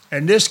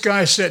 And this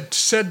guy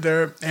said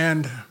there,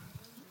 and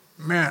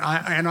man,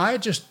 I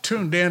just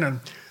tuned in,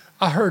 and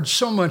I heard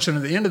so much, and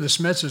at the end of this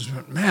message,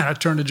 man, I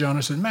turned to John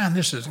and said, man,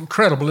 this is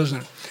incredible,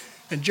 isn't it?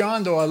 And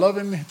John, though I love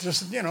him,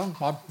 just,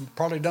 I've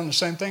probably done the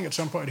same thing at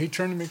some point. He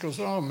turned to me and goes,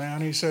 oh,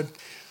 man, he said,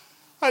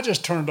 I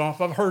just turned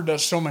off. I've heard that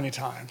so many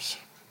times.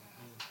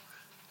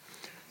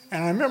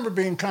 And I remember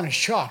being kind of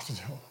shocked.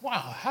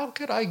 Wow, how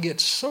could I get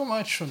so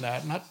much from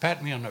that? Not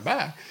pat me on the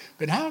back,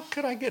 but how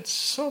could I get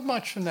so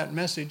much from that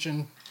message?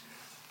 And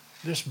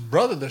this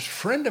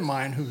friend of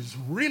mine who's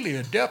really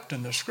adept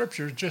in the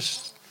scriptures,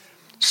 just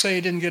say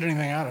he didn't get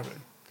anything out of it.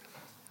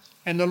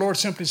 And the Lord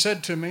simply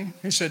said to me,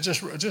 he said,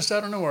 just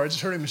out of nowhere, I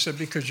just heard him, he said,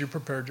 because you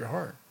prepared your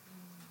heart.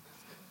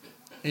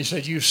 He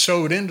said, you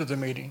sowed into the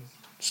meeting,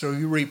 so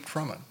you reaped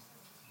from it.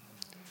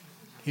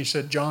 He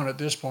said, John, at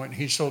this point,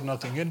 he sowed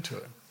nothing into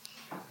it.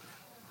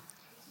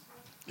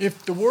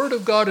 If the Word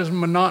of God is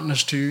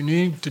monotonous to you, you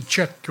need to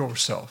check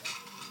yourself.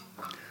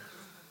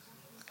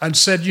 I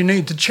said you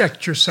need to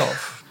check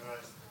yourself.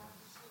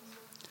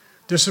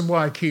 This is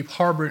why I keep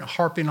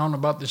harping on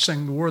about this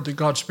thing. The Word that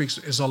God speaks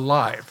is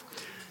alive.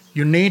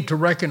 You need to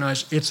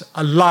recognize it's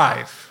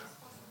alive.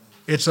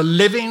 It's a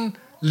living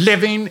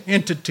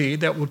entity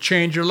that will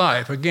change your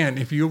life. Again,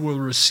 if you will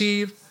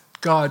receive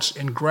God's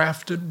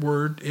engrafted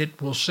Word,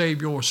 it will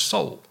save your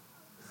soul.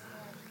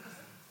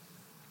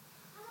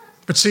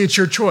 But see, it's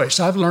your choice.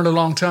 I've learned a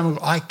long time ago,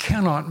 I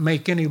cannot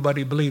make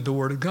anybody believe the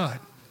Word of God.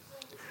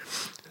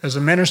 As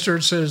a minister,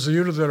 it says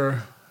you that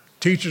are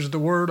teachers of the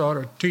Word ought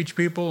to teach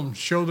people and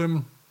show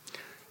them,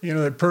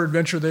 that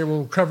peradventure they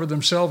will cover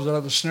themselves out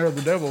of the snare of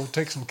the devil,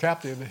 takes them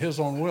captive to his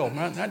own will.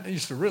 Man, that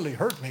used to really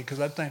hurt me because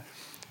I think,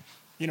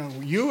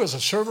 you as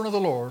a servant of the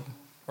Lord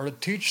are to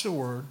teach the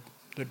Word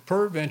that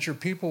peradventure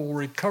people will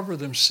recover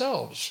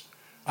themselves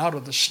out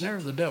of the snare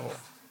of the devil,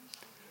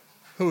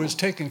 who is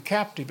taken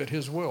captive at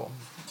his will.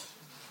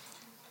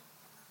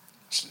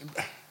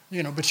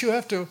 But you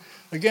have to,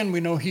 again, we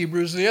know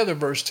Hebrews, the other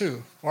verse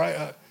too,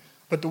 right?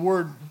 But the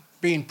word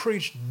being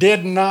preached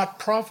did not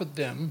profit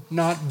them,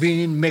 not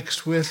being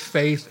mixed with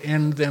faith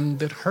in them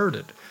that heard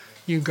it.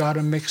 You got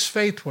to mix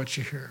faith what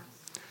you hear.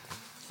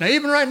 Now,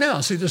 even right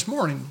now, see, this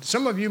morning,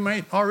 some of you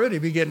might already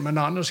be getting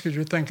monotonous because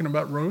you're thinking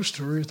about roast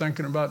or you're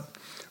thinking about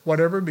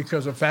whatever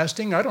because of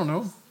fasting. I don't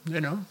know.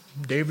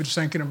 David's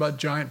thinking about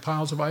giant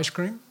piles of ice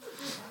cream.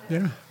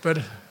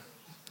 But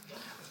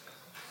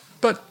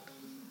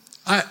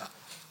I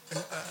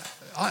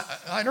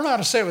don't know how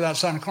to say it without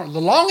sounding corny.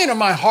 The longing of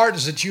my heart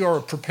is that you are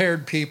a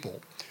prepared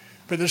people.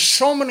 But there's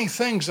so many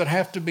things that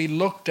have to be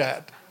looked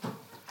at.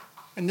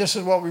 And this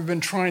is what we've been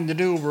trying to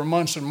do over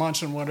months and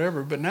months and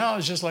whatever. But now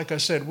it's just like I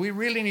said, we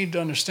really need to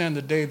understand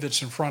the day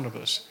that's in front of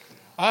us.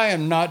 I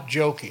am not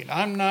joking.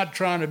 I'm not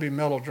trying to be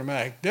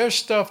melodramatic. There's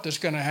stuff that's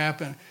going to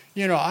happen.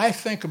 I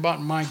think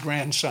about my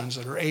grandsons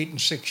that are 8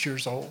 and 6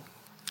 years old.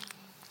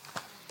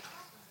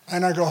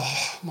 And I go,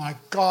 oh, my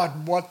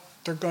God, what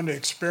they're going to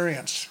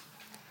experience.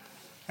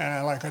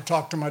 And I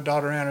talked to my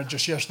daughter Anna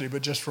just yesterday,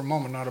 but just for a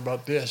moment, not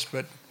about this.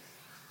 But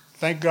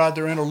thank God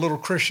they're in a little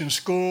Christian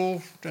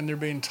school, and they're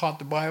being taught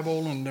the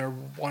Bible, and they're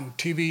on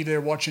TV, they're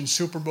watching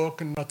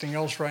Superbook and nothing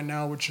else right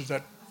now, which is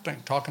that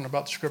thing, talking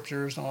about the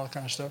scriptures and all that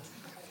kind of stuff.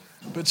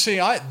 But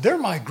see, they're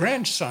my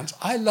grandsons.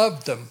 I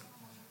love them.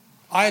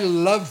 I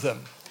love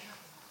them.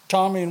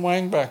 Tommy and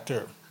Wang back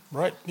there,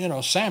 right?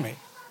 Sammy,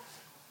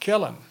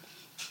 Kellen,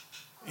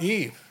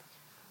 Eve.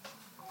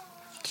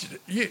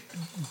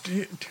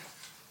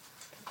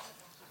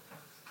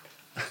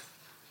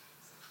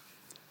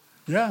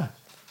 Yeah,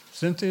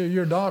 Cynthia,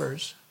 your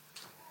daughters.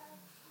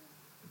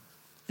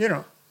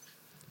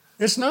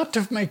 It's not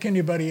to make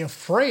anybody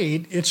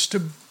afraid. It's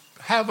to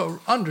have an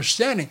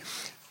understanding.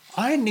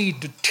 I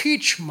need to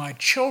teach my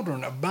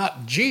children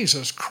about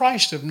Jesus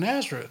Christ of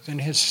Nazareth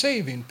and his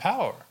saving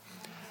power.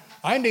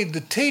 I need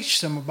to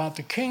teach them about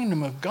the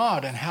kingdom of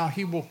God and how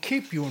he will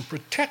keep you and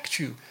protect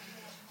you.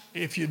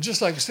 If you,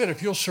 just like I said,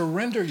 if you'll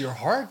surrender your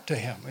heart to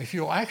him, if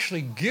you'll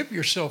actually give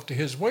yourself to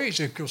his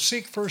ways, if you'll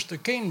seek first the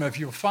kingdom, if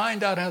you'll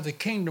find out how the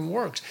kingdom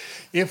works,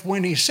 if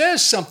when he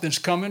says something's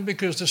coming,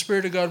 because the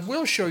Spirit of God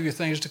will show you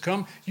things to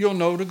come, you'll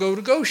know to go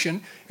to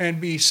Goshen and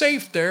be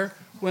safe there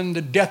when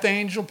the death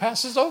angel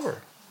passes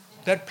over.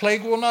 That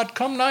plague will not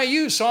come nigh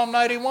you, Psalm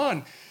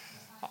 91.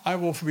 I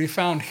will be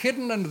found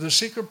hidden under the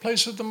secret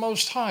place of the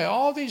Most High.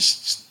 All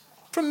these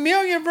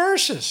familiar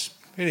verses.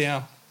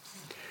 Anyhow.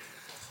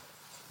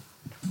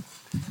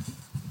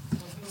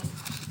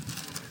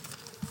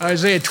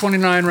 Isaiah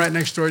 29 right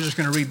next door. I'm just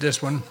going to read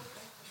this one.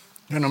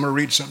 And I'm going to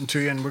read something to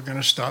you and we're going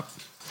to stop.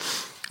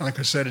 Like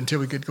I said,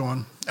 until we get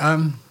going.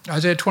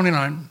 Isaiah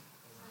 29.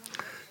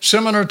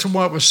 Similar to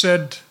what was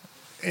said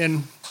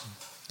in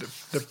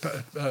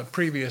the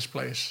previous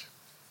place.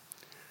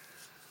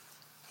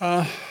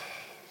 I'm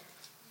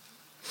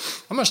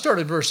going to start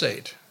at verse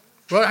 8.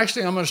 Well,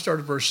 actually, I'm going to start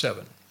at verse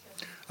 7.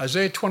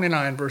 Isaiah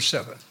 29, verse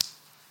 7.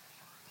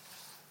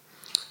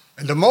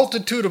 And the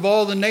multitude of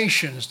all the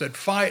nations that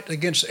fight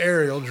against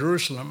Ariel,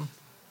 Jerusalem,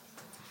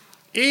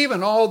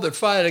 even all that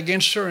fight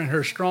against her in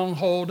her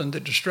stronghold and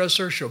that distress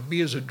her, shall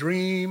be as a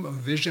dream, a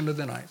vision of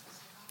the night.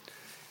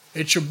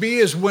 It shall be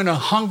as when a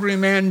hungry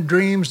man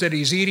dreams that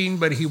he's eating,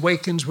 but he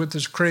wakens with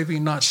his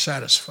craving not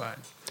satisfied.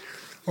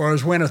 Or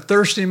as when a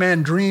thirsty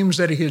man dreams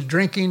that he is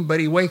drinking, but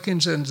he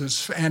wakens and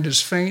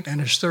is faint,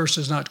 and his thirst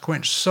is not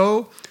quenched.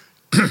 So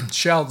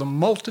shall the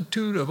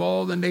multitude of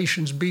all the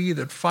nations be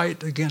that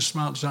fight against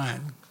Mount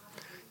Zion.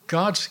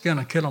 God's going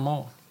to kill them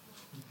all.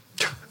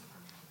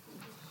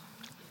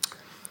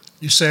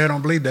 You say, I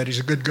don't believe that. He's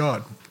a good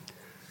God.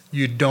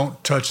 You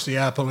don't touch the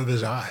apple of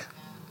his eye.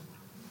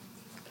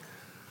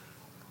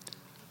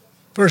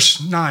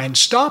 Verse 9,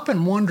 stop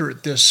and wonder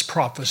at this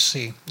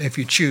prophecy, if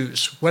you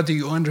choose, whether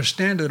you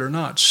understand it or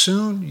not.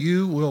 Soon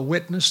you will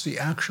witness the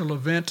actual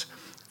event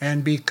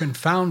and be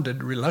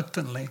confounded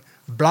reluctantly.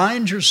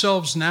 Blind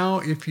yourselves now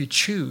if you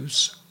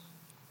choose.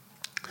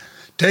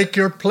 Take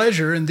your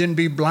pleasure and then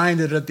be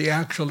blinded at the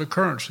actual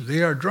occurrence.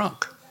 They are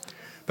drunk.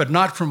 but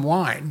not from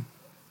wine.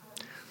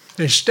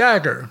 They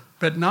stagger,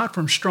 but not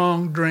from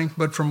strong drink,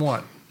 but from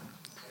what?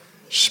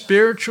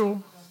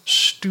 Spiritual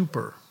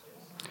stupor.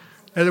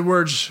 In other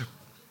words,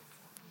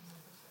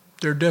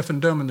 they're deaf and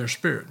dumb in their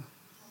spirit.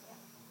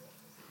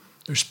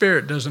 Their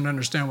spirit doesn't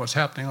understand what's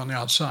happening on the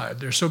outside.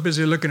 They're so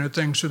busy looking at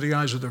things through the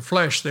eyes of their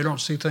flesh, they don't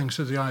see things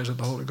through the eyes of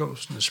the Holy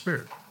Ghost and the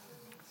Spirit.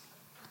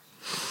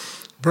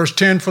 Verse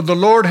 10, for the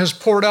Lord has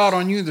poured out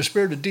on you the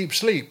spirit of deep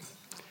sleep.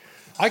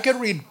 I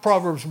could read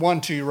Proverbs 1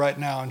 to you right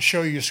now and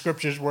show you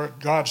scriptures where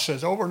God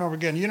says over and over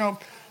again, you know,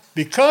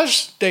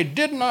 because they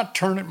did not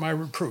turn at my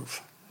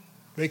reproof,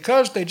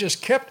 because they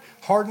just kept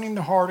hardening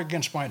the heart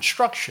against my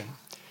instruction,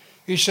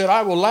 he said,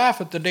 I will laugh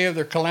at the day of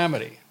their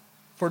calamity.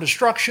 For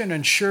destruction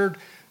and sure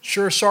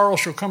sorrow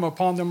shall come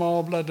upon them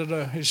all. Blah, blah,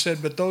 blah. He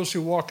said, but those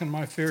who walk in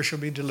my fear shall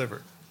be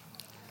delivered.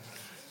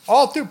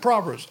 All through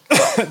Proverbs,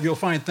 you'll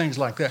find things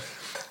like that.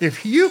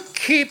 If you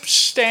keep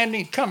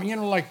standing,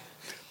 like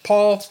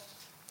Paul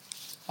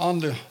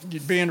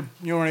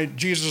when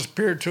Jesus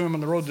appeared to him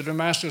on the road to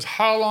Damascus,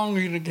 how long are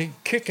you going to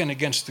keep kicking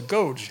against the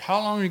goads? How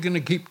long are you going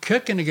to keep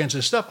kicking against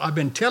this stuff? I've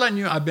been telling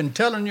you, I've been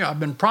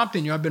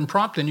prompting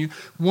you.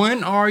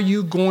 When are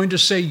you going to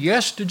say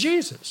yes to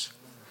Jesus?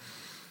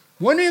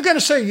 When are you going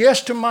to say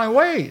yes to my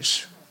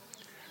ways?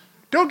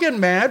 Don't get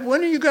mad.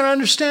 When are you going to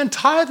understand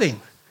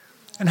tithing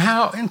and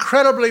how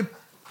incredibly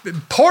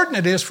important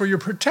it is for your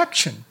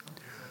protection?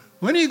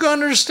 When are you going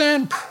to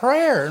understand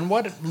prayer and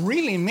what it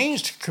really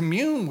means to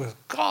commune with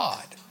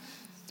God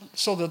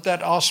so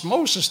that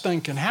osmosis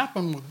thing can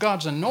happen, with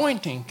God's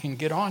anointing can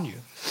get on you?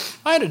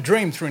 I had a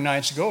dream 3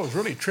 nights ago. It was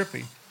really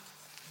trippy.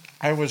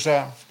 I was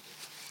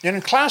in a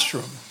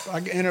classroom,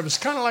 and it was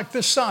kind of like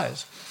this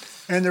size.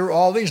 And there were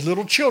all these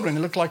little children.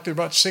 They looked like they're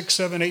about 6,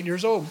 7, 8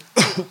 years old.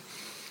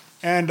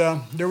 And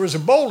there was a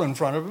bowl in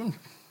front of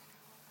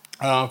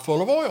them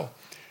full of oil.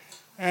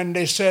 And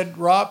they said,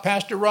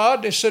 Pastor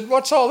Rod, they said,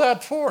 what's all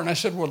that for? And I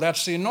said, well,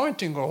 that's the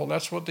anointing oil.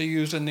 That's what they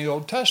used in the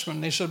Old Testament.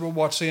 And they said, well,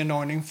 what's the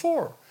anointing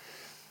for?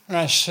 And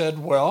I said,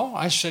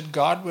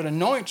 God would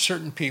anoint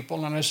certain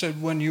people. And I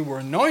said, when you were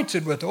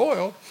anointed with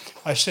oil,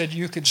 I said,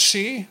 you could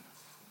see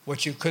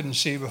what you couldn't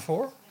see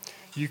before.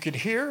 You could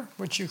hear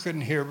what you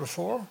couldn't hear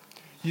before.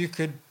 You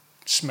could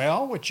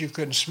smell what you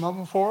couldn't smell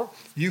before.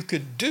 You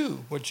could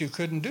do what you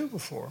couldn't do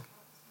before.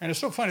 And it's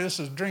so funny, this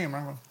is a dream.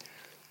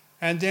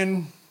 And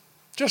then,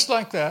 just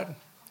like that,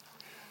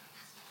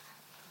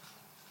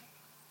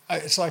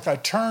 it's like I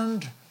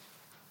turned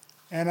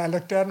and I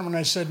looked at him and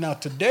I said, now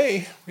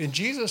today, in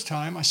Jesus'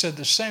 time, I said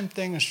the same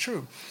thing is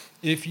true.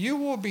 If you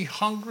will be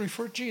hungry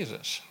for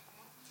Jesus,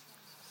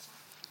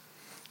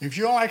 if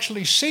you'll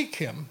actually seek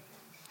him,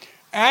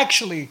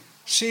 actually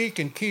seek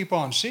and keep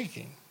on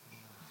seeking,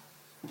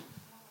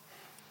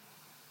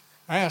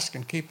 ask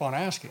and keep on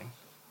asking.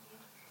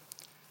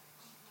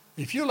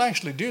 If you'll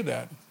actually do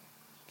that,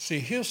 see,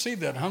 he'll see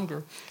that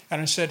hunger,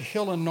 and I said,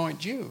 he'll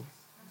anoint you.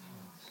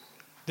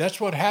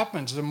 That's what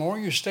happens the more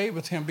you stay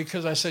with him,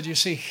 because I said, you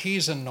see,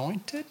 he's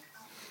anointed.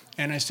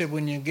 And I said,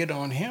 when you get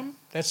on him,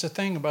 that's the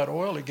thing about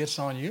oil, it gets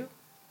on you.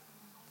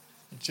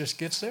 It just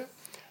gets there.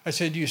 I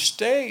said, you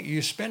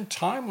spend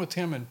time with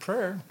him in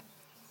prayer.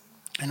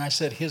 And I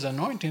said, his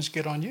anointings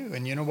get on you.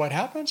 And you know what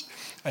happens?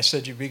 I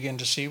said, you begin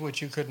to see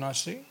what you could not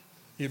see.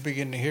 You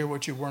begin to hear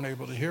what you weren't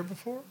able to hear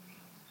before.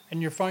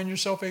 And you find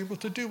yourself able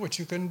to do what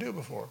you couldn't do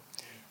before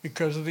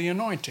because of the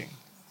anointing.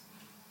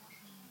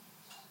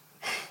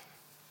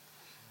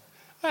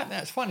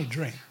 That's a funny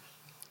dream.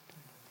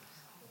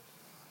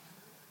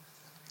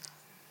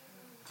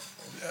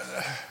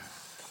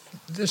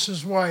 This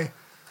is why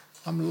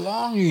I'm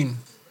longing,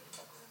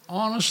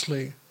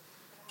 honestly.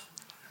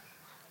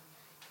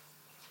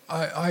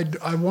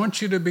 I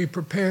want you to be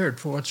prepared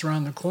for what's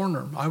around the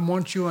corner. I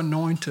want you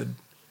anointed.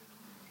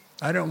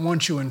 I don't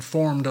want you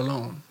informed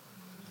alone.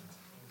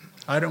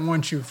 I don't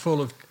want you full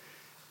of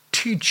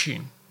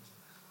teaching.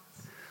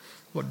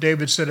 What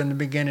David said in the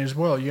beginning as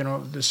well,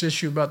 this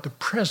issue about the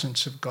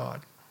presence of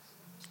God.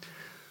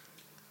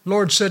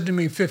 Lord said to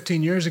me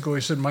 15 years ago,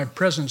 he said, my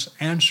presence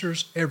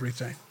answers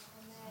everything.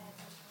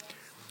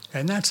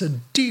 And that's a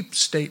deep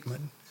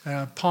statement. And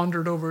I've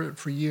pondered over it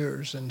for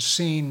years and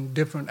seen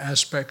different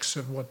aspects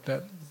of what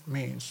that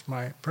means.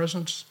 My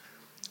presence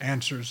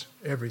answers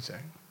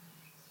everything.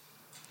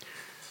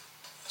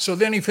 So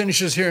then he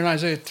finishes here in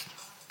Isaiah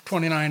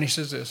 29, he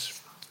says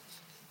this.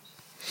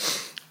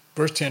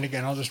 Verse 10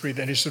 again, I'll just read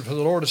that. He said, for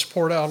the Lord has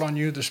poured out on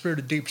you the spirit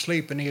of deep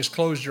sleep, and he has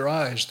closed your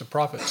eyes, the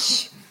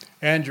prophets,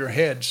 and your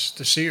heads,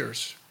 the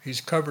seers. He's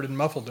covered and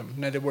muffled them.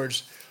 In other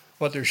words,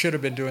 what they should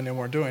have been doing, they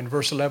weren't doing.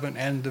 Verse 11,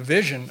 and the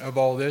vision of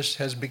all this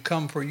has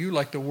become for you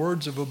like the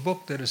words of a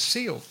book that is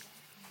sealed.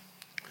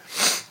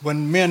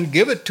 When men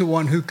give it to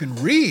one who can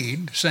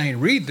read, saying,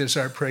 read this,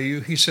 I pray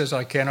you, he says,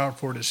 I cannot,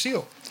 for it is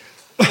sealed.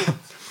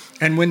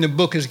 And when the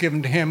book is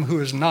given to him who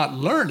is not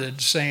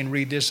learned, saying,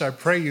 read this, I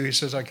pray you, he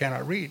says, I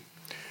cannot read.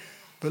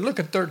 But look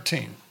at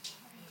 13.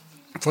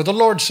 For the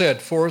Lord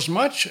said, for as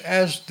much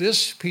as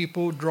this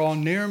people draw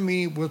near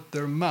me with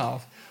their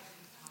mouth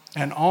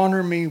and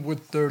honor me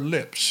with their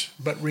lips,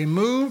 but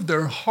remove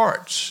their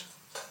hearts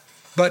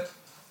But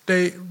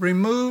they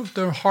removed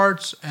their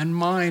hearts and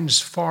minds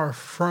far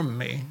from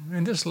me.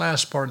 And this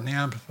last part in the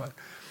Amplified.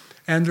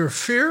 And their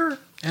fear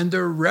and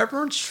their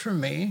reverence for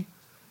me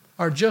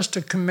are just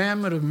a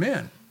commandment of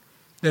men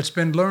that's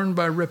been learned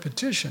by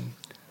repetition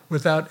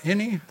without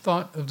any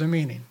thought of the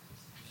meaning.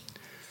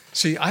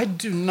 See, I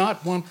do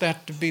not want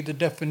that to be the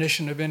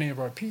definition of any of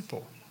our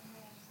people.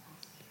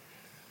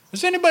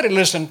 Is anybody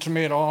listening to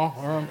me at all,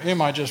 or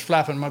am I just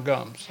flapping my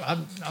gums?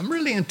 I'm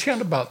really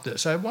intent about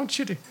this. I want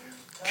you to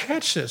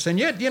catch this. And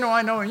yet,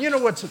 I know,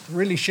 and what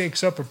really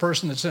shakes up a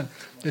person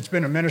that's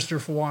been a minister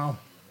for a while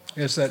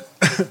is that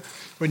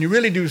when you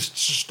really do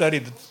study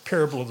the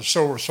parable of the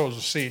sower sows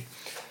the seed,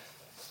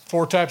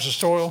 4 types of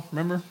soil,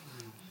 remember?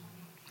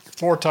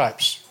 4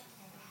 types.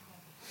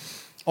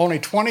 Only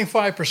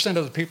 25%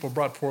 of the people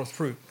brought forth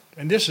fruit.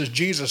 And this is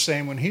Jesus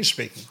saying when he's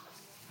speaking.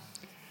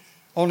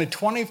 Only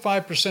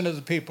 25% of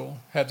the people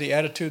have the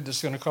attitude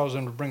that's going to cause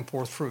them to bring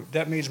forth fruit.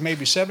 That means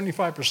maybe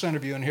 75%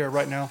 of you in here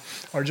right now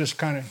are just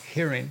kind of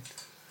hearing,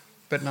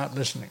 but not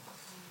listening.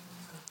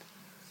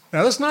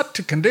 Now, that's not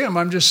to condemn.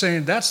 I'm just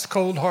saying that's the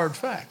cold, hard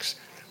facts.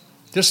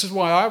 This is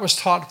why I was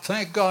taught,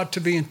 thank God, to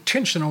be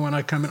intentional when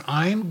I come in.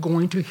 I'm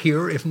going to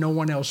hear if no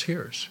one else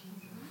hears.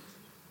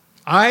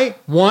 I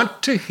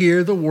want to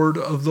hear the word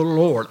of the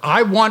Lord.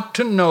 I want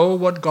to know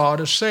what God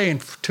is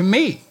saying to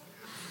me.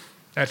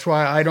 That's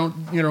why I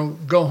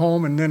don't, go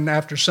home and then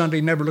after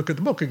Sunday never look at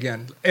the book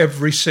again.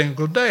 Every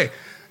single day.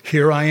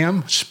 Here I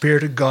am,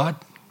 Spirit of God,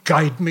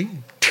 guide me,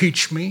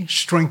 teach me,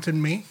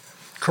 strengthen me,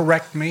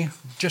 correct me.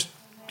 Just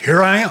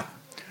here I am.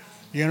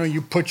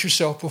 You put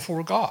yourself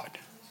before God.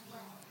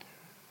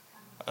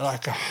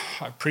 Like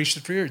I preached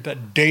it for years,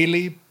 that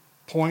daily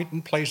point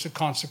and place of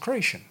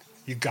consecration.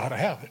 You got to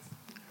have it.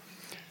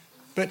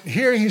 But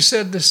here he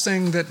said this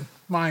thing that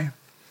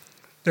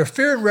their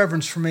fear and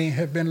reverence for me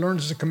have been learned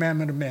as a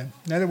commandment of men.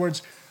 In other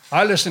words,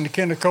 I listened to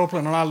Kenneth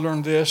Copeland and I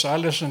learned this. I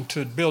listened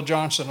to Bill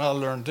Johnson and I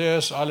learned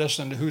this. I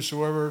listened to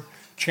whosoever,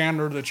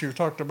 Chandler that you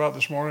talked about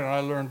this morning, and I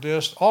learned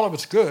this. All of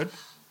it's good.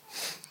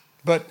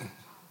 But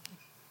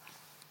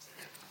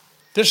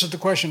this is the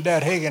question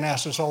Dad Hagin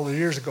asked us all the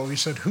years ago. He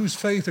said, whose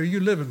faith are you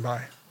living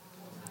by?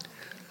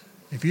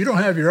 If you don't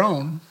have your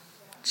own,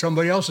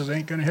 somebody else's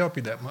ain't going to help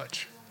you that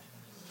much.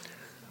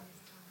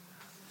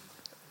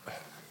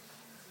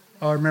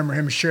 I remember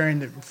him sharing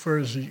that for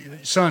his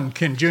son,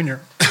 Ken Jr.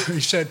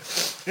 He said,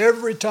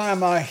 every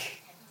time I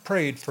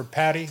prayed for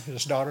Patty,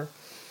 his daughter,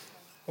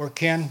 or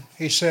Ken,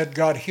 he said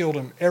God healed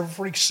him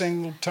every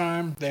single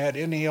time they had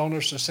any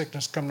illness or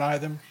sickness come nigh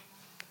them.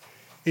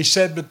 He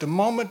said, but the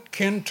moment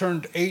Ken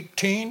turned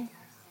 18,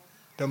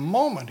 he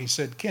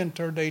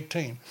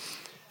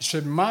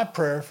said, my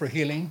prayer for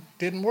healing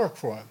didn't work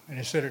for him. And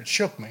he said, it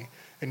shook me.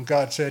 And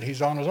God said,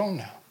 he's on his own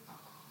now.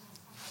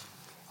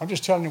 I'm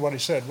just telling you what he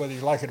said, whether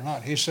you like it or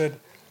not. He said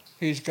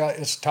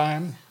it's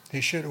time,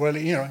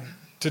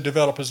 to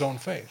develop his own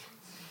faith.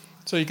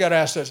 So you got to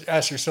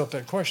ask yourself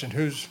that question,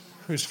 whose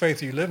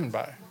faith are you living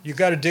by? You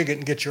got to dig it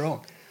and get your own.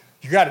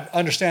 You got to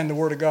understand the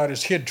Word of God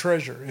is hid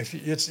treasure.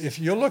 If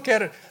you look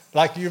at it,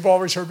 like you've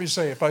always heard me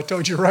say, if I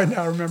told you right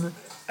now, remember,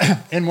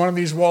 in one of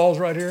these walls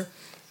right here,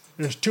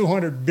 there's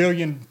 200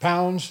 billion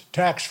pounds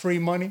tax-free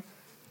money.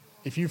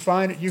 If you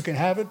find it, you can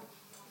have it.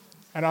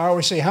 And I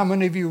always say, how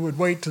many of you would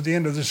wait till the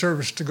end of the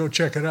service to go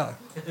check it out?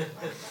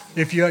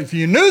 If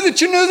you knew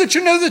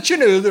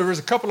there was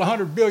a couple of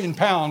 100 billion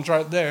pounds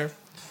right there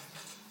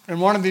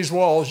in one of these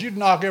walls, you'd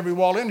knock every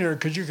wall in here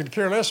because you could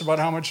care less about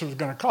how much it was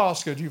going to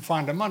cost because you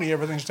find the money,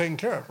 everything's taken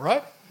care of,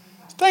 right?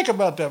 Think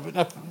about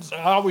that.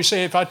 I always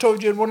say, if I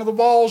told you in one of the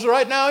walls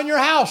right now in your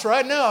house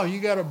right now, you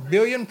got 1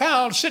 billion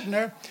pounds sitting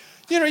there,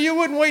 you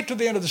wouldn't wait till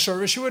the end of the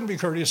service. You wouldn't be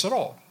courteous at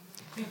all.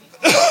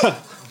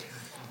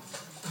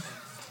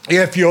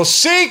 If you'll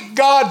seek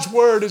God's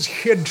word as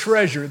hid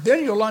treasure,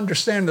 then you'll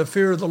understand the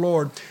fear of the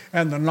Lord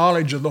and the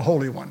knowledge of the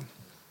Holy One.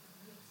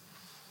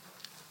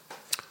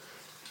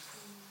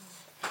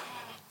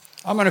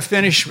 I'm going to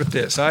finish with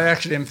this. I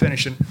actually am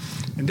finishing.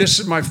 And this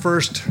is my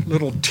first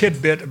little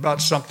tidbit about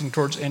something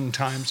towards end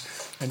times.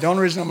 And the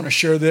only reason I'm going to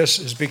share this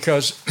is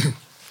because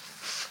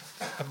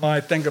of my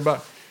thing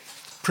about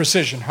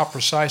precision, how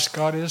precise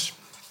God is.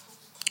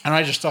 And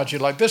I just thought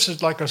you'd like, this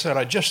is, like I said,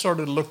 I just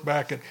started to look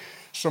back at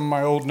some of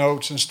my old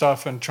notes and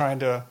stuff and trying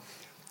to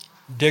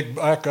dig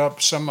back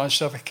up some of my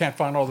stuff. I can't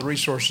find all the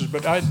resources,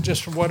 but I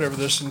just, whatever,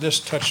 this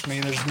touched me,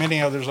 and there's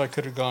many others I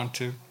could have gone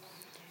to.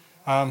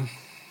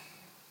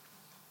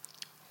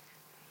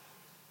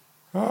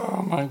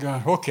 Oh my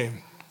God, okay.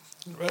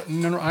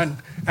 No,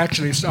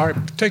 actually, sorry,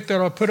 take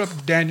that, I'll put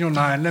up Daniel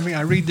 9.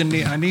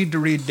 I need to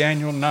read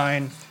Daniel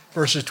 9,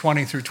 verses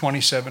 20 through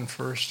 27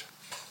 first.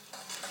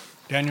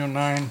 Daniel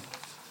 9.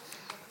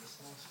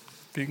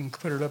 If you can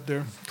put it up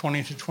there,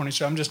 20 to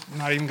 27. I'm just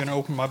not even going to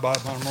open my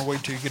Bible. I'm going to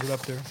wait till you get it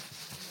up there.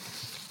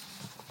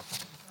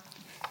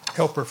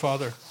 Help her,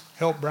 Father.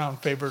 Help Brown,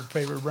 favored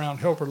Brown.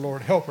 Help her,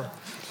 Lord. Help her.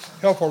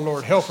 Help her,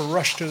 Lord. Help her.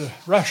 Rushing on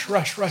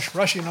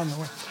the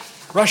way.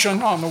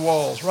 Rushing on the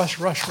walls. Rush.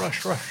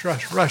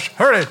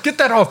 Hurry. Get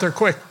that off there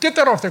quick. Get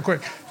to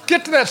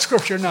that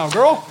scripture now,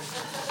 girl.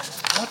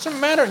 What's the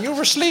matter? You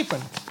were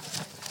sleeping.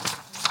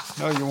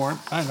 No, you weren't.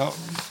 I know.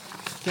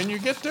 Can you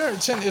get there?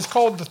 It's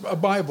called a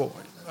Bible.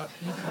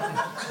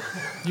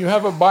 You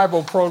have a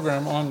Bible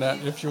program on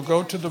that. If you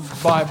go to the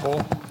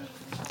Bible.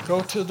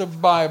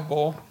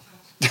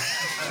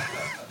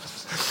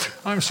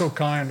 I'm so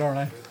kind, aren't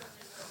I?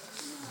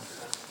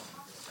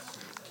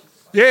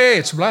 Yay,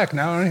 it's black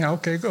now. Anyhow,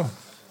 okay, go.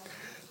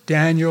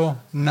 Daniel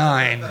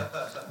 9,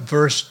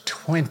 verse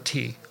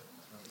 20.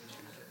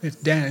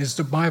 It's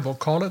the Bible.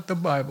 Call it the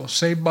Bible.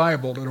 Say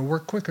Bible. It'll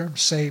work quicker.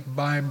 Say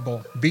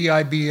Bible.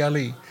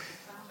 B-I-B-L-E.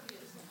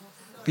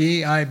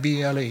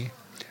 B-I-B-L-E.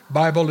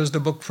 Bible is the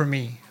book for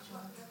me.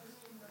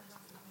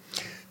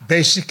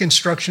 Basic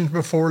instructions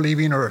before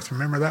leaving earth.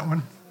 Remember that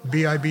one?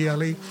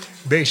 B-I-B-L-E.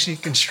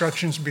 Basic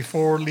instructions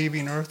before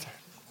leaving earth.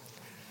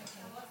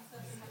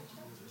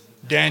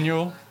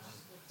 Daniel.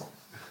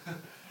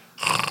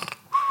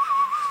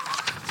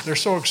 They're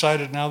so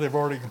excited now they're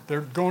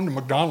going to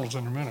McDonald's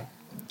in a minute.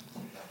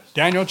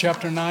 Daniel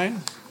chapter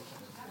 9.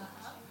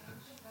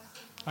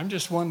 I'm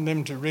just wanting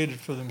them to read it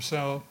for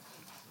themselves.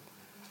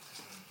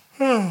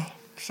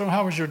 So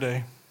how was your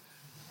day?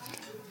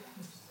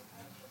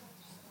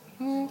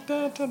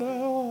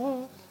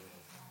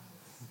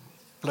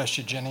 Bless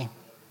you, Jenny.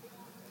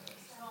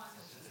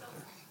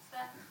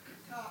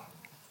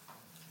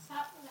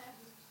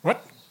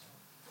 What?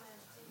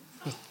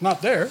 It's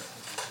not there.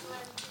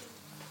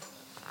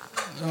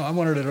 Oh, I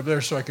wanted it up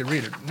there so I could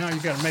read it. Now you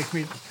got to make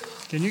me.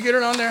 Can you get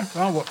it on there?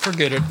 Oh, well,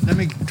 forget it. Let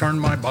me turn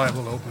my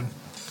Bible open.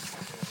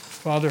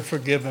 Father,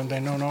 forgive them. They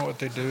don't know what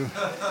they do.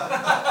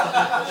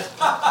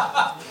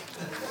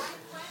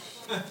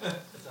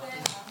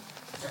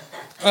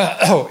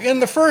 In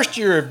the first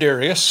year of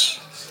Darius,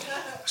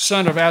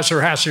 son of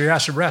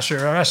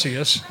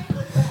Ahasuerus,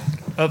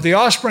 of the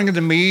offspring of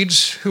the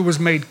Medes, who was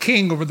made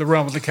king over the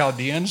realm of the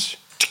Chaldeans,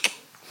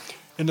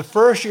 in the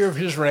first year of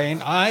his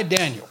reign, I,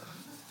 Daniel,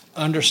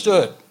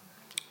 understood.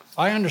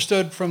 I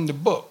understood from the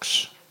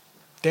books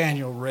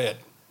Daniel read.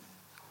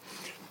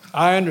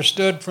 I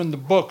understood from the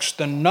books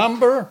the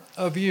number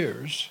of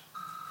years.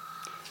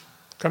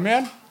 Come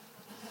in.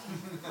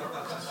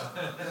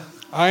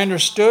 I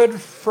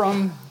understood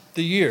from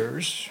the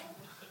years.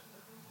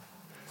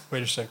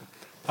 Wait a second.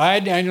 I,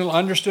 Daniel,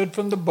 understood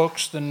from the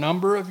books the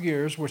number of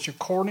years which,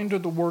 according to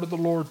the word of the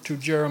Lord to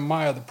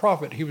Jeremiah the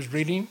prophet, he was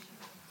reading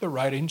the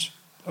writings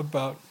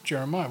about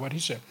Jeremiah, what he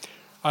said.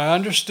 I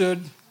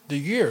understood the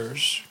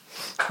years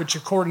which,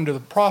 according to the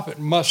prophet,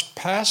 must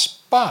pass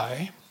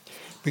by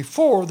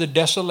before the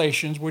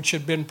desolations which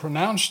had been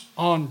pronounced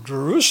on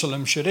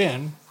Jerusalem should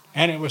end,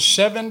 and it was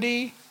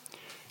 70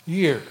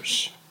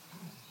 years.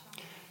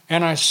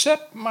 And I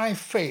set my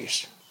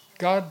face,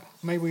 God,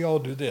 may we all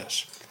do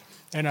this,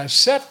 and I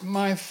set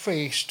my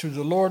face to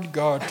the Lord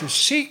God to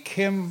seek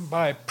him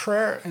by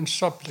prayer and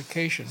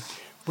supplication,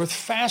 with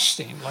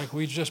fasting like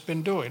we've just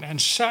been doing,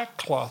 and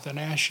sackcloth and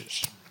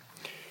ashes.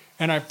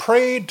 And I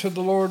prayed to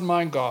the Lord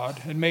my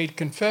God and made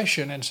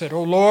confession and said,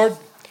 O Lord,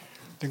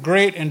 the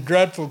great and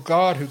dreadful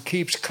God who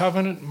keeps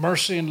covenant,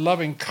 mercy, and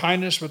loving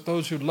kindness with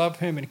those who love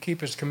him and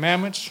keep his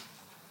commandments,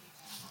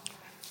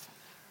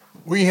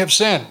 we have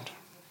sinned.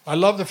 I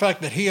love the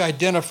fact that he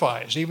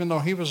identifies, even though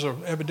he was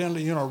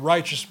evidently, a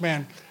righteous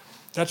man.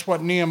 That's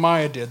what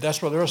Nehemiah did.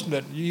 That's what the rest of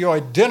it. You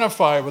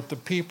identify with the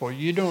people.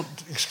 You don't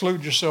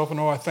exclude yourself and,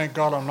 I thank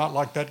God I'm not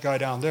like that guy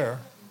down there.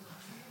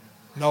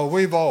 No,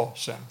 we've all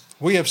sinned.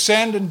 We have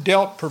sinned and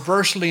dealt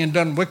perversely and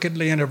done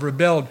wickedly and have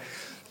rebelled,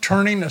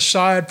 turning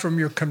aside from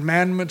your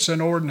commandments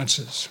and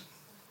ordinances.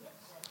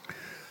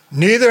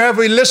 Neither have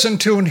we listened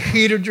to and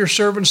heeded your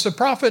servants, the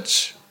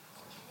prophets,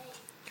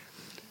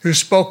 who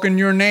spoke in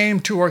your name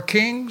to our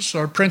kings,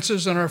 our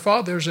princes, and our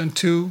fathers, and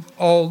to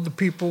all the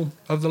people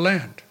of the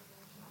land.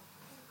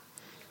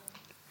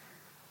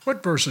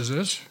 What verse is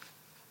this?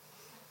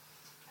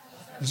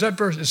 Is that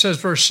verse? It says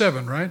verse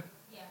 7, right?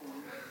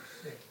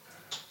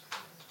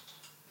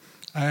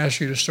 I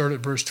asked you to start at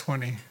verse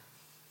 20.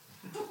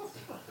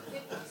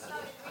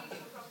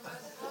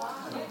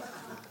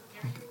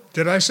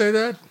 Did I say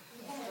that?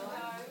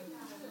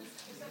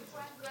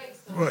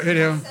 Well,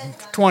 anyhow,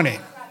 20.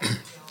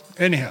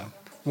 Anyhow,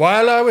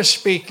 while I was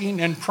speaking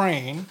and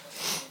praying,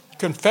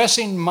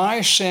 confessing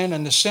my sin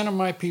and the sin of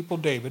my people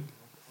David,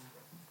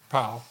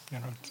 I've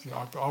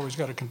always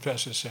got to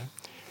confess his sin,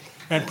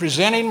 and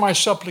presenting my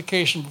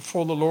supplication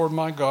before the Lord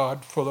my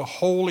God for the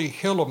holy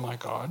hill of my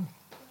God.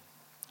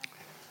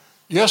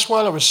 Yes,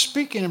 while I was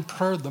speaking in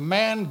prayer, the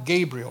man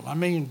Gabriel,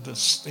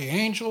 the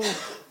angel,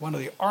 one of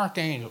the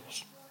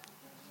archangels,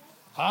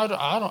 I'd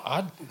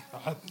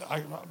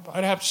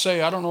have to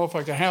say, I don't know if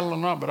I can handle it or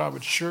not, but I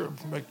would sure.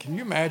 But can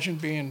you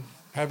imagine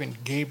having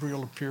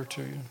Gabriel appear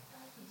to you?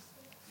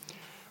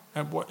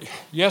 And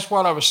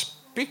while I was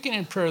speaking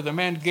in prayer, the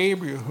man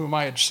Gabriel, whom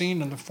I had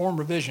seen in the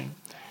former vision,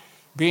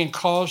 being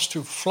caused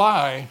to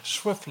fly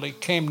swiftly,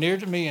 came near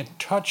to me and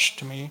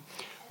touched me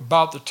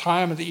about the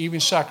time of the evening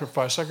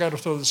sacrifice. I got to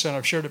throw this in.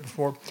 I've shared it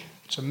before.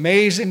 It's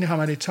amazing how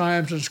many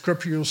times in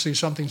Scripture you'll see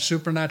something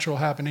supernatural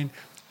happening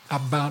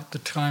about the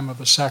time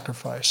of a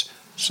sacrifice.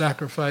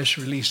 Sacrifice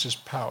releases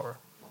power.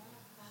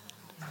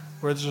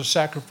 Where there's a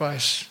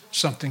sacrifice,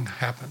 something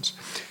happens.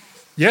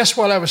 Yes,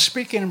 while I was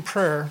speaking in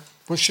prayer,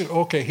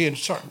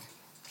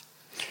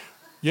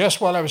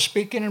 Yes, while I was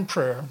speaking in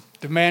prayer,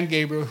 the man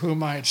Gabriel,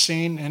 whom I had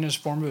seen in his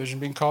former vision,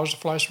 being caused to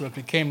fly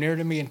swiftly, came near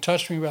to me and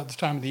touched me about the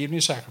time of the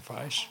evening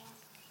sacrifice.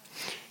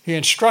 He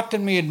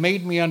instructed me and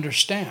made me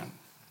understand.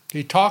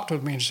 He talked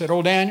with me and said,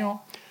 "O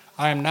Daniel,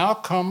 I am now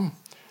come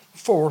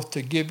forth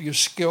to give you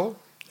skill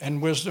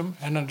and wisdom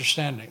and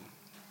understanding.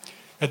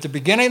 At the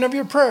beginning of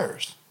your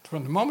prayers,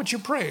 from the moment you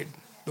prayed,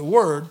 the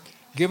word,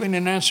 giving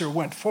an answer,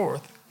 went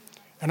forth.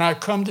 And I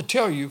have come to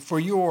tell you, for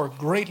you are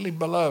greatly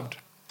beloved.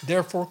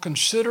 Therefore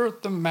consider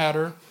the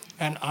matter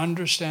and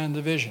understand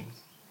the vision."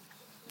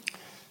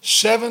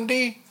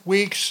 70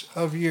 weeks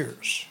of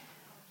years,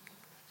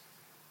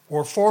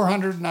 or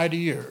 490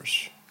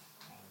 years,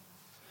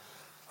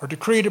 are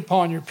decreed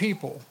upon your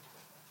people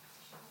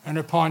and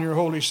upon your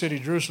holy city,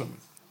 Jerusalem,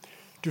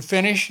 to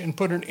finish and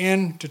put an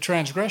end to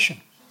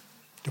transgression.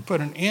 To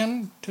put an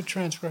end to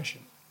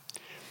transgression.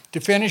 To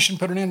finish and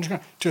put an end to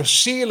transgression. To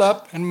seal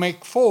up and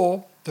make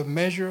full the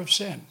measure of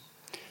sin.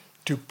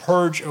 To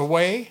purge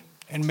away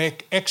and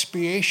make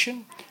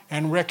expiation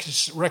and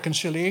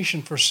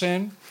reconciliation for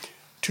sin.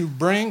 To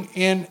bring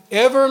in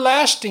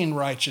everlasting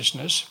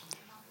righteousness,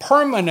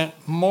 permanent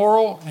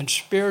moral and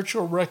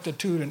spiritual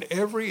rectitude in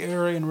every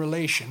area and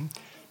relation.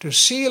 To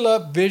seal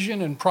up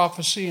vision and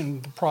prophecy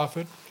and the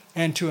prophet.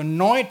 And to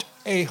anoint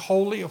a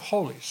holy of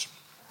holies.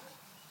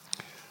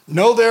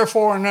 Know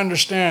therefore and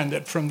understand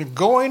that from the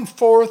going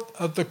forth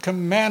of the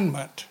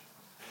commandment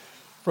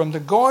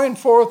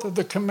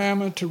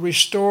to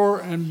restore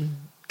and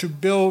to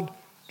build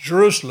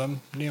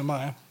Jerusalem,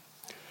 Nehemiah,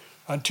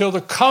 until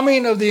the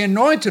coming of the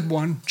anointed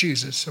one,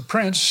 Jesus, a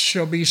prince,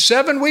 shall be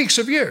 7 weeks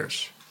of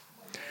years.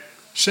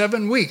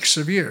 7 weeks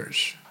of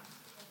years.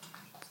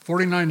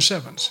 49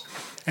 sevens.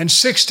 And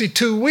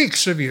 62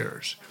 weeks of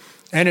years.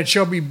 And it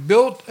shall be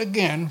built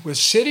again with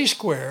city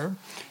square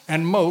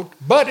and moat,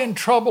 but in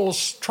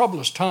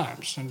troublous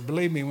times. And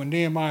believe me, when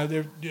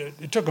Nehemiah,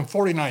 it took them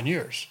 49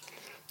 years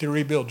to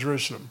rebuild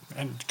Jerusalem,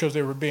 and because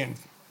they were being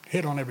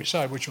hit on every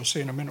side, which you'll see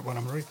in a minute when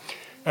I'm reading.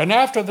 And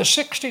after the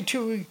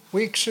 62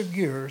 weeks of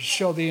years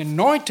shall the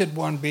anointed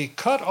one be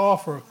cut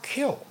off or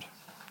killed,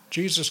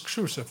 Jesus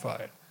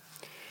crucified,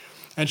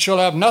 and shall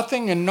have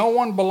nothing and no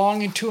one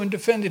belonging to and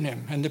defending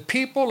him. And the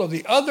people of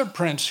the other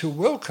prince who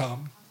will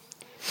come,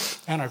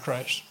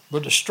 Antichrist,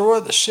 will destroy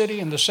the city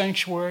and the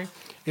sanctuary.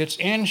 Its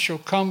end shall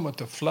come with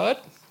the flood,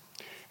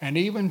 and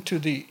even to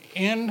the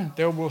end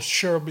there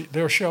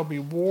shall be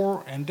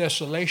war and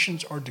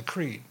desolations are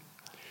decreed.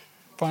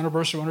 Final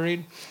verse I want to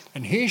read.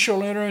 And he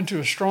shall enter into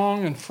a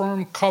strong and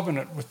firm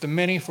covenant with the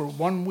many for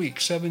 1 week,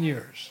 7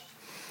 years.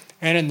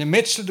 And in the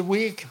midst of the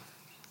week,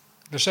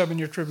 the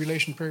 7-year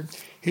tribulation period,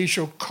 he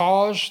shall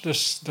cause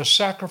the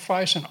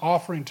sacrifice and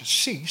offering to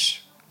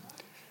cease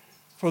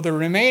for the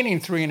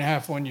remaining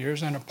 3.5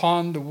 years, and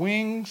upon the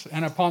wing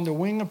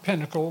of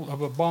pinnacle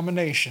of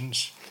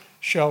abominations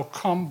shall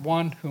come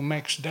one who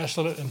makes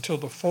desolate until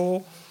the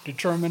full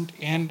determined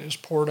end is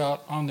poured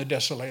out on the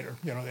desolator,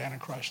 the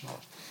Antichrist and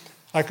all.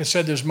 Like I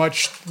said, there's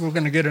much, we're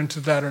going to get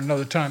into that at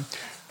another time.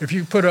 If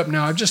you put up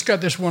now, I've just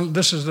got this one,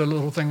 this is the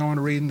little thing I want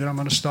to read, and then I'm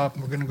going to stop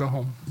and we're going to go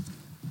home.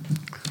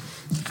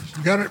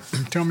 You got it?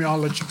 Tell me, I'll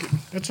let you get it.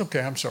 It's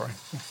okay, I'm sorry.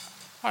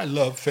 I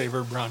love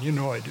Favor Brown, you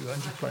know I do,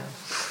 I'm just playing.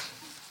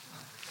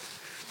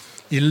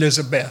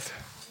 Elizabeth.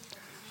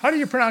 How do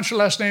you pronounce your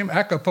last name?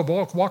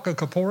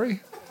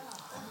 Wakakapori?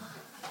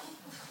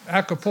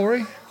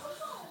 Akapori?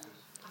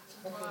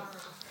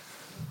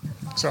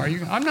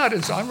 Sorry, I'm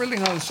really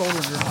not as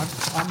older than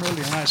I'm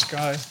really a nice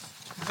guy.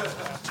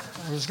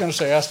 I was going to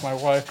say ask my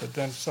wife, but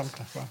then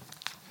sometimes.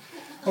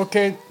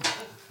 Okay.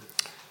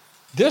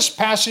 This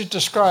passage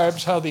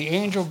describes how the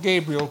angel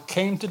Gabriel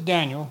came to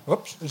Daniel.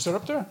 Oops, is it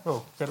up there?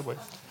 Oh, got to wait.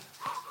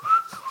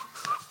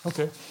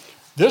 Okay.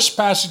 This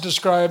passage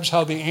describes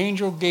how the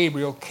angel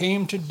Gabriel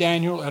came to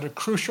Daniel at a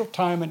crucial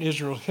time in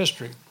Israel's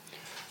history.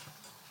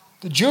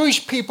 The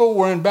Jewish people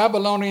were in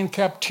Babylonian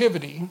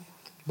captivity,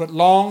 but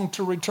longed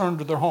to return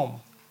to their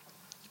home.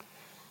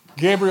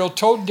 Gabriel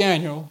told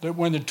Daniel that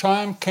when the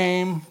time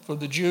came for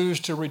the Jews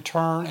to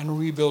return and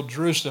rebuild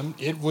Jerusalem,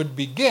 it would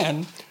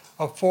begin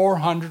a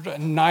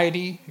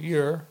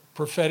 490-year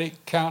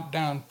prophetic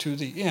countdown to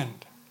the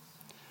end.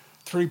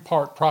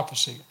 3-part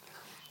prophecy.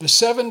 The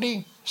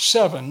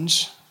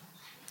 77s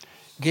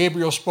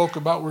Gabriel spoke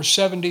about were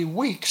 70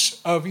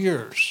 weeks of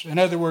years. In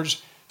other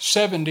words,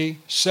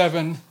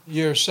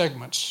 77-year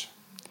segments.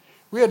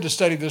 We had to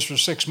study this for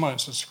 6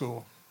 months at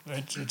school.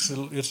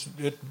 It's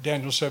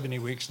Daniel's 70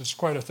 weeks. It's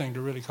quite a thing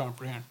to really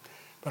comprehend.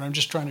 But I'm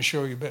just trying to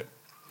show you a bit.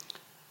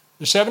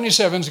 The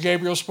 77s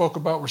Gabriel spoke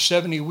about were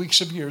 70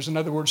 weeks of years. In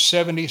other words,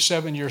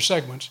 77-year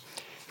segments.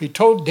 He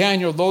told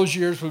Daniel those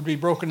years would be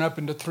broken up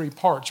into 3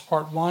 parts.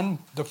 Part 1,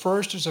 the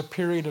first is a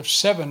period of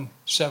 7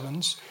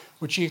 sevens,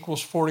 which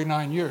equals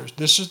 49 years.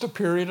 This is the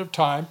period of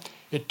time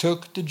it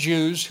took the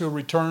Jews who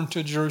returned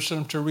to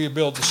Jerusalem to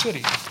rebuild the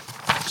city.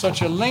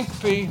 Such a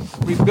lengthy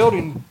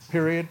rebuilding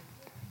period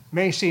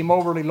may seem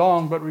overly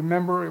long, but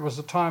remember it was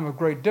a time of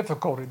great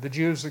difficulty. The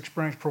Jews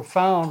experienced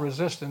profound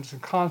resistance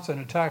and constant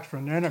attacks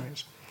from their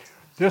enemies.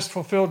 This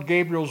fulfilled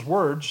Gabriel's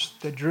words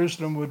that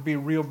Jerusalem would be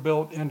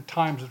rebuilt in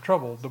times of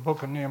trouble. The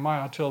book of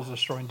Nehemiah tells the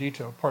story in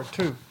detail. Part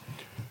 2.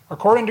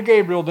 According to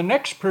Gabriel, the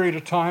next period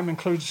of time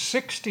includes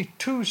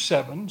 62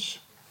 sevens,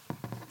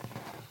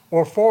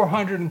 or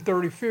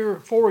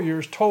 434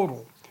 years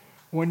total.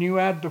 When you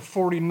add the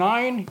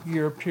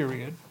 49-year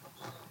period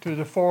to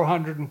the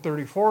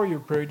 434-year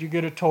period, you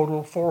get a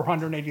total of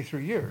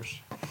 483 years.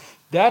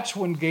 That's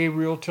when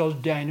Gabriel tells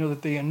Daniel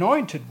that the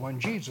anointed one,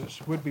 Jesus,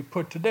 would be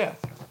put to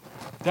death.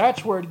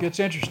 That's where it gets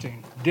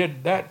interesting.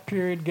 Did that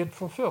period get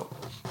fulfilled?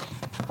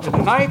 In the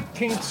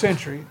 19th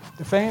century,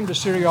 the famed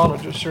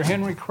Assyriologist Sir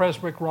Henry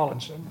Creswick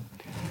Rawlinson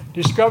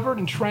discovered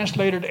and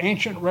translated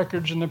ancient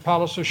records in the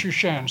Palace of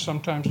Shushan,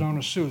 sometimes known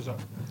as Susa.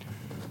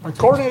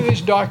 According to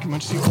these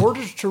documents, the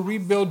order to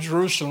rebuild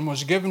Jerusalem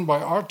was given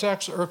by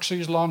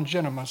Artaxerxes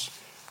Longinus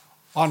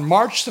on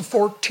March the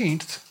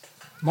 14th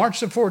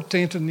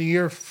in the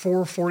year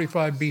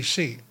 445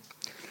 BC.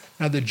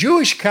 Now, the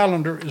Jewish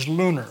calendar is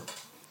lunar.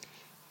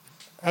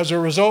 As a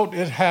result,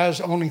 it has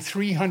only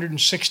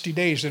 360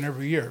 days in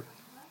every year.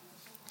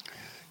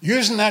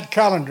 Using that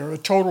calendar, a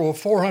total of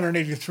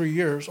 483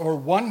 years, or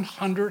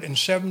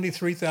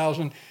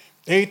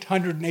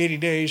 173,880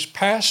 days,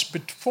 passed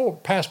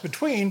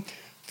between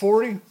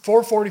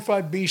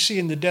 445 BC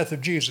and the death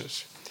of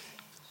Jesus.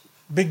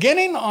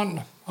 Beginning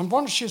on, I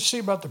want you to see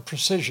about the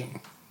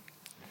precision.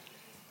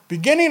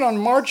 Beginning on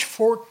March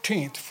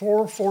 14th,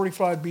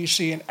 445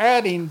 BC, and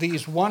adding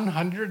these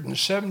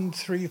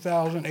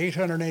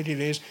 173,880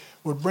 days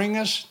would bring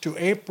us to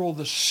April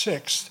the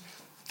 6th,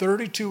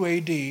 32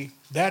 AD.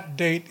 That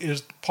date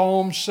is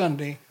Palm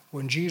Sunday,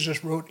 when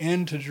Jesus rode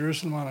into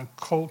Jerusalem on a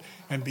colt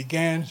and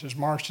began his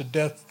march to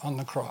death on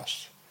the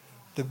cross.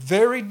 The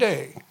very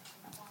day.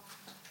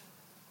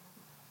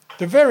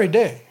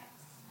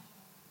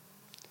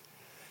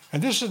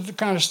 And this is the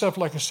kind of stuff,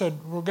 like I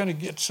said, we're going to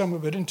get some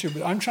of it into,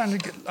 but I'm trying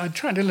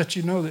to let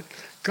you know that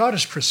God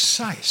is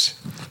precise.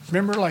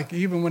 Remember, like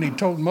even when he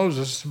told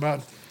Moses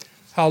about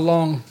how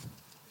long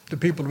the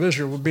people of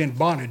Israel would be in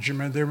bondage.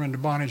 Remember, they were in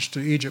bondage to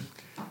Egypt,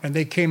 and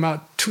they came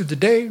out to the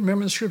day.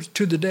 Remember the scripture?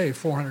 To the day,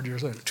 400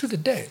 years later. To the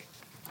day.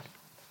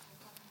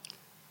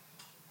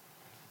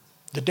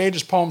 The date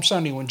is Palm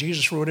Sunday, when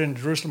Jesus rode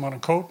into Jerusalem on a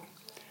colt,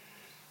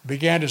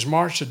 began his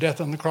march to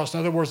death on the cross. In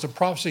other words, the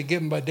prophecy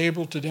given by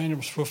Gabriel to Daniel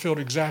was fulfilled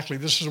exactly.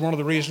 This is one of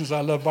the reasons I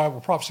love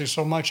Bible prophecy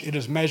so much. It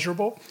is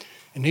measurable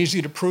and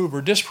easy to prove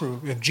or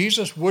disprove. If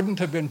Jesus wouldn't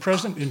have been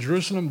present in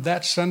Jerusalem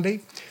that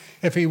Sunday,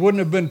 if he wouldn't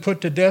have been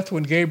put to death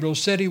when Gabriel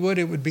said he would,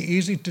 it would be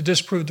easy to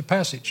disprove the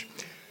passage.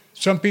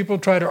 Some people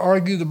try to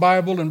argue the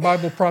Bible and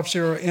Bible prophecy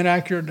are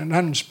inaccurate and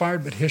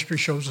uninspired, but history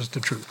shows us the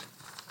truth.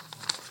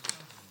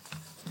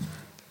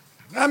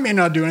 I may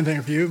not do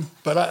anything for you,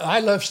 but I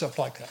love stuff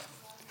like that.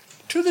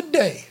 To the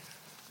day.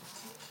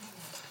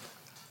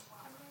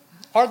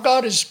 Our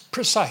God is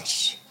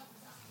precise.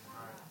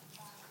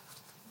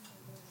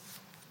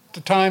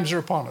 The times are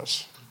upon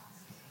us.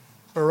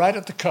 We're right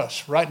at the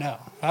cusp, right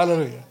now.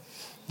 Hallelujah.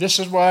 This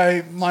is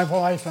why my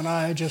wife and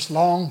I just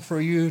long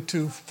for you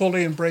to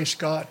fully embrace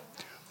God,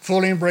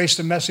 fully embrace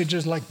the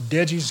messages like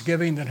Deji's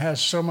giving that has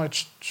so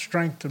much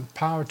strength and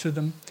power to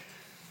them.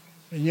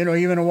 And,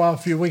 even a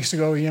few weeks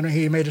ago,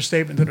 he made a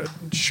statement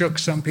that shook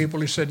some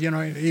people. He said, he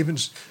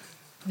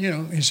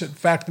said, the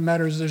fact of the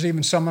matter is there's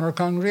even some in our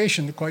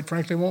congregation that quite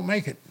frankly won't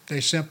make it.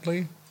 They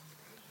simply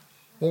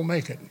won't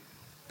make it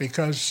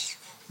because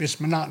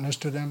it's monotonous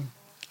to them.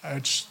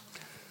 It's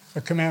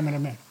a commandment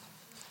of men.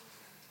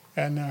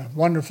 And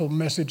wonderful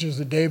messages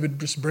that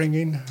David was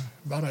bringing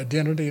about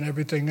identity and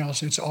everything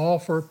else. It's all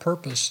for a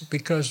purpose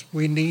because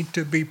we need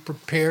to be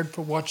prepared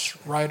for what's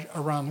right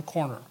around the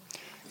corner.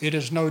 It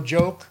is no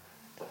joke.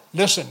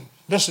 Listen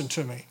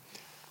to me.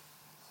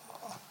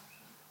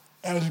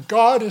 As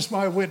God is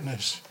my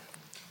witness,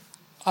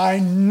 I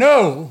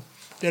know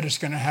that it's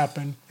going to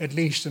happen, at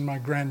least in my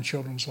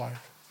grandchildren's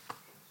life.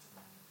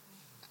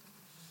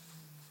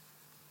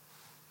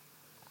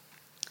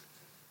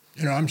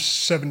 I'm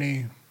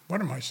 70,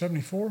 what am I,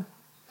 74?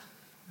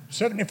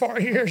 74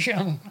 years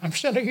young. I'm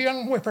still a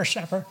young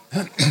whippersnapper.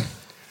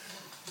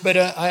 But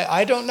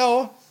I don't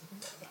know.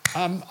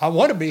 I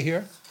want to be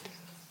here.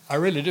 I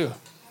really do.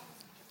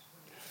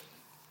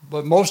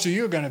 But most of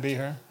you are going to be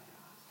here.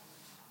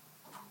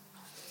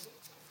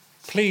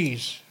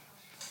 Please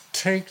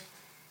take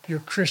your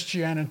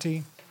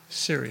Christianity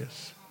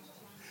serious.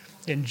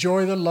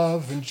 Enjoy the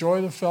love,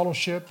 enjoy the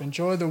fellowship,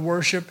 enjoy the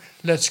worship.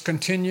 Let's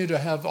continue to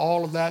have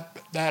all of that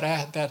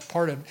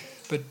part of it.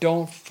 But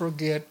don't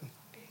forget,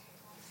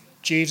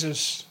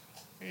 Jesus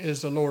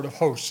is the Lord of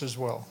hosts as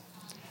well.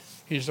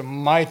 He's a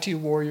mighty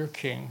warrior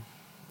king.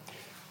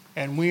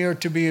 And we are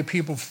to be a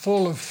people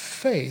full of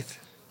faith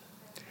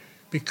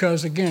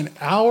because, again,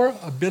 our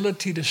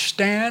ability to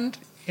stand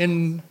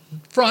in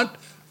front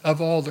of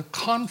all the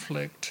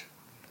conflict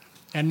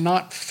and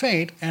not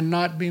faint and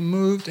not be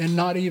moved and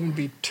not even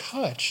be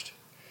touched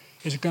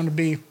is going to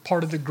be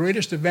part of the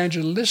greatest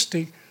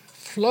evangelistic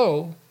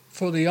flow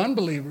for the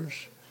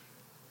unbelievers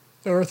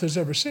the earth has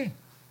ever seen.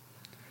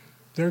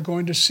 They're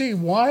going to see,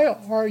 why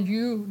are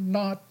you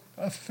not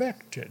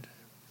affected?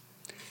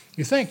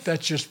 You think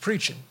that's just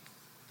preaching.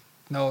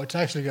 No, it's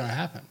actually going to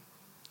happen.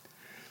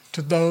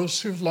 To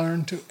those who've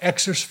learned to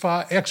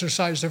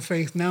exercise their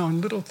faith now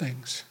in little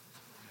things.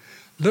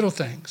 Little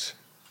things.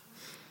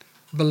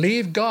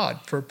 Believe God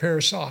for a pair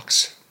of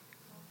socks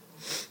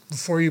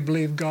before you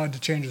believe God to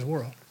change the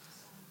world.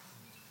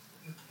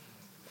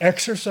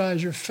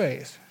 Exercise your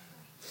faith.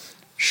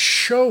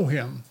 Show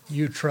him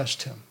you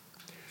trust him.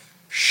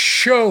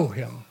 Show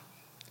him.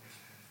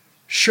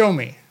 Show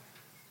me.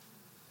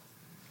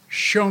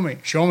 Show me.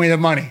 Show me the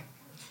money.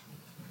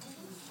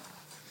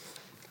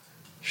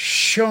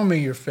 Show me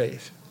your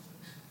faith.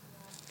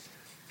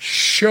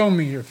 Show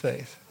me your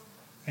faith.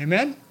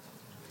 Amen?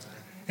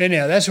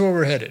 Anyhow, that's where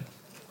we're headed.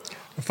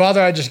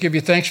 Father, I just give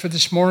you thanks for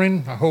this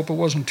morning. I hope it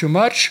wasn't too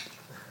much.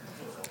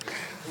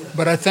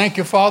 But I thank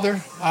you,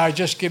 Father. I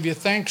just give you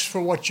thanks for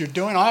what you're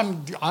doing.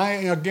 I'm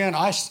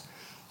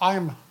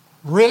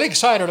really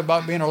excited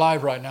about being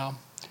alive right now.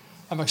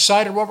 I'm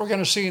excited what we're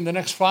going to see in the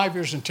next 5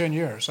 years and 10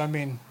 years.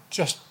 I'm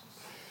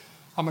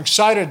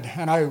excited,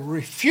 and I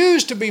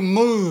refuse to be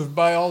moved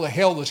by all the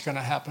hell that's going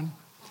to happen,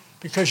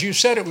 because you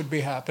said it would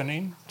be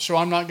happening, so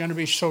I'm not going to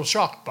be so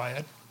shocked by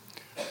it.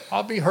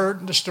 I'll be hurt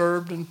and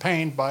disturbed and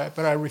pained by it,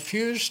 but I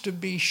refuse to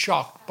be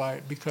shocked by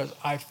it, because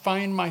I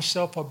find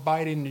myself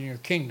abiding in your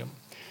kingdom.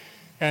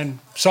 And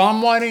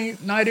Psalm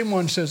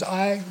 91 says,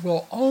 I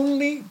will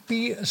only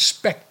be a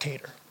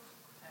spectator.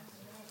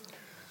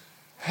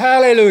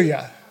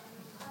 Hallelujah.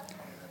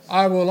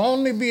 I will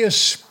only be a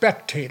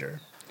spectator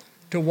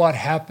to what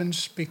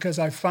happens, because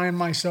I find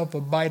myself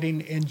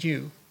abiding in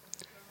you.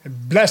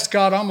 And bless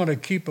God, I'm going to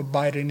keep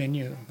abiding in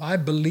you. I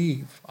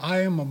believe.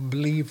 I am a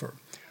believer.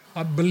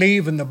 I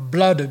believe in the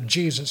blood of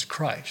Jesus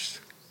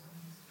Christ.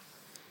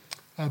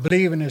 I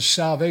believe in his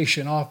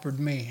salvation offered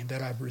me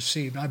that I've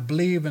received. I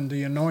believe in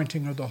the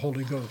anointing of the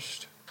Holy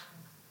Ghost.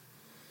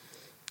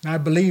 And I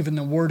believe in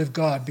the Word of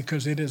God,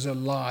 because it is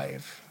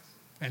alive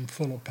and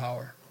full of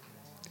power.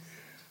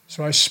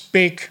 So I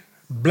speak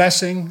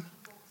blessing,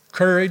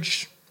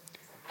 courage,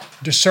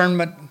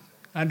 discernment,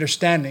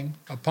 understanding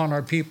upon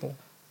our people.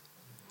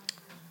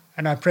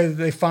 And I pray that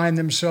they find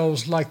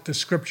themselves, like the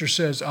scripture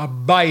says,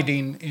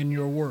 abiding in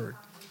your word,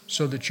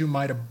 so that you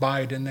might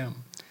abide in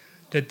them.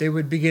 That they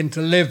would begin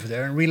to live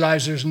there and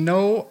realize there's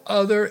no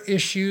other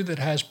issue that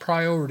has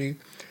priority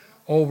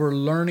over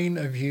learning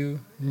of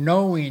you,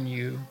 knowing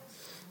you,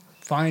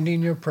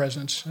 finding your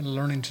presence, and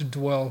learning to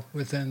dwell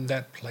within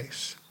that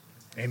place.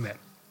 Amen.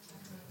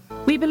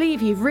 We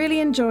believe you've really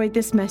enjoyed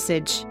this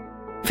message.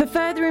 For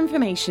further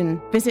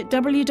information, visit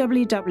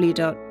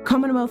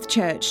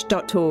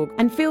www.commonwealthchurch.org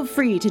and feel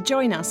free to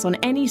join us on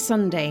any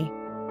Sunday.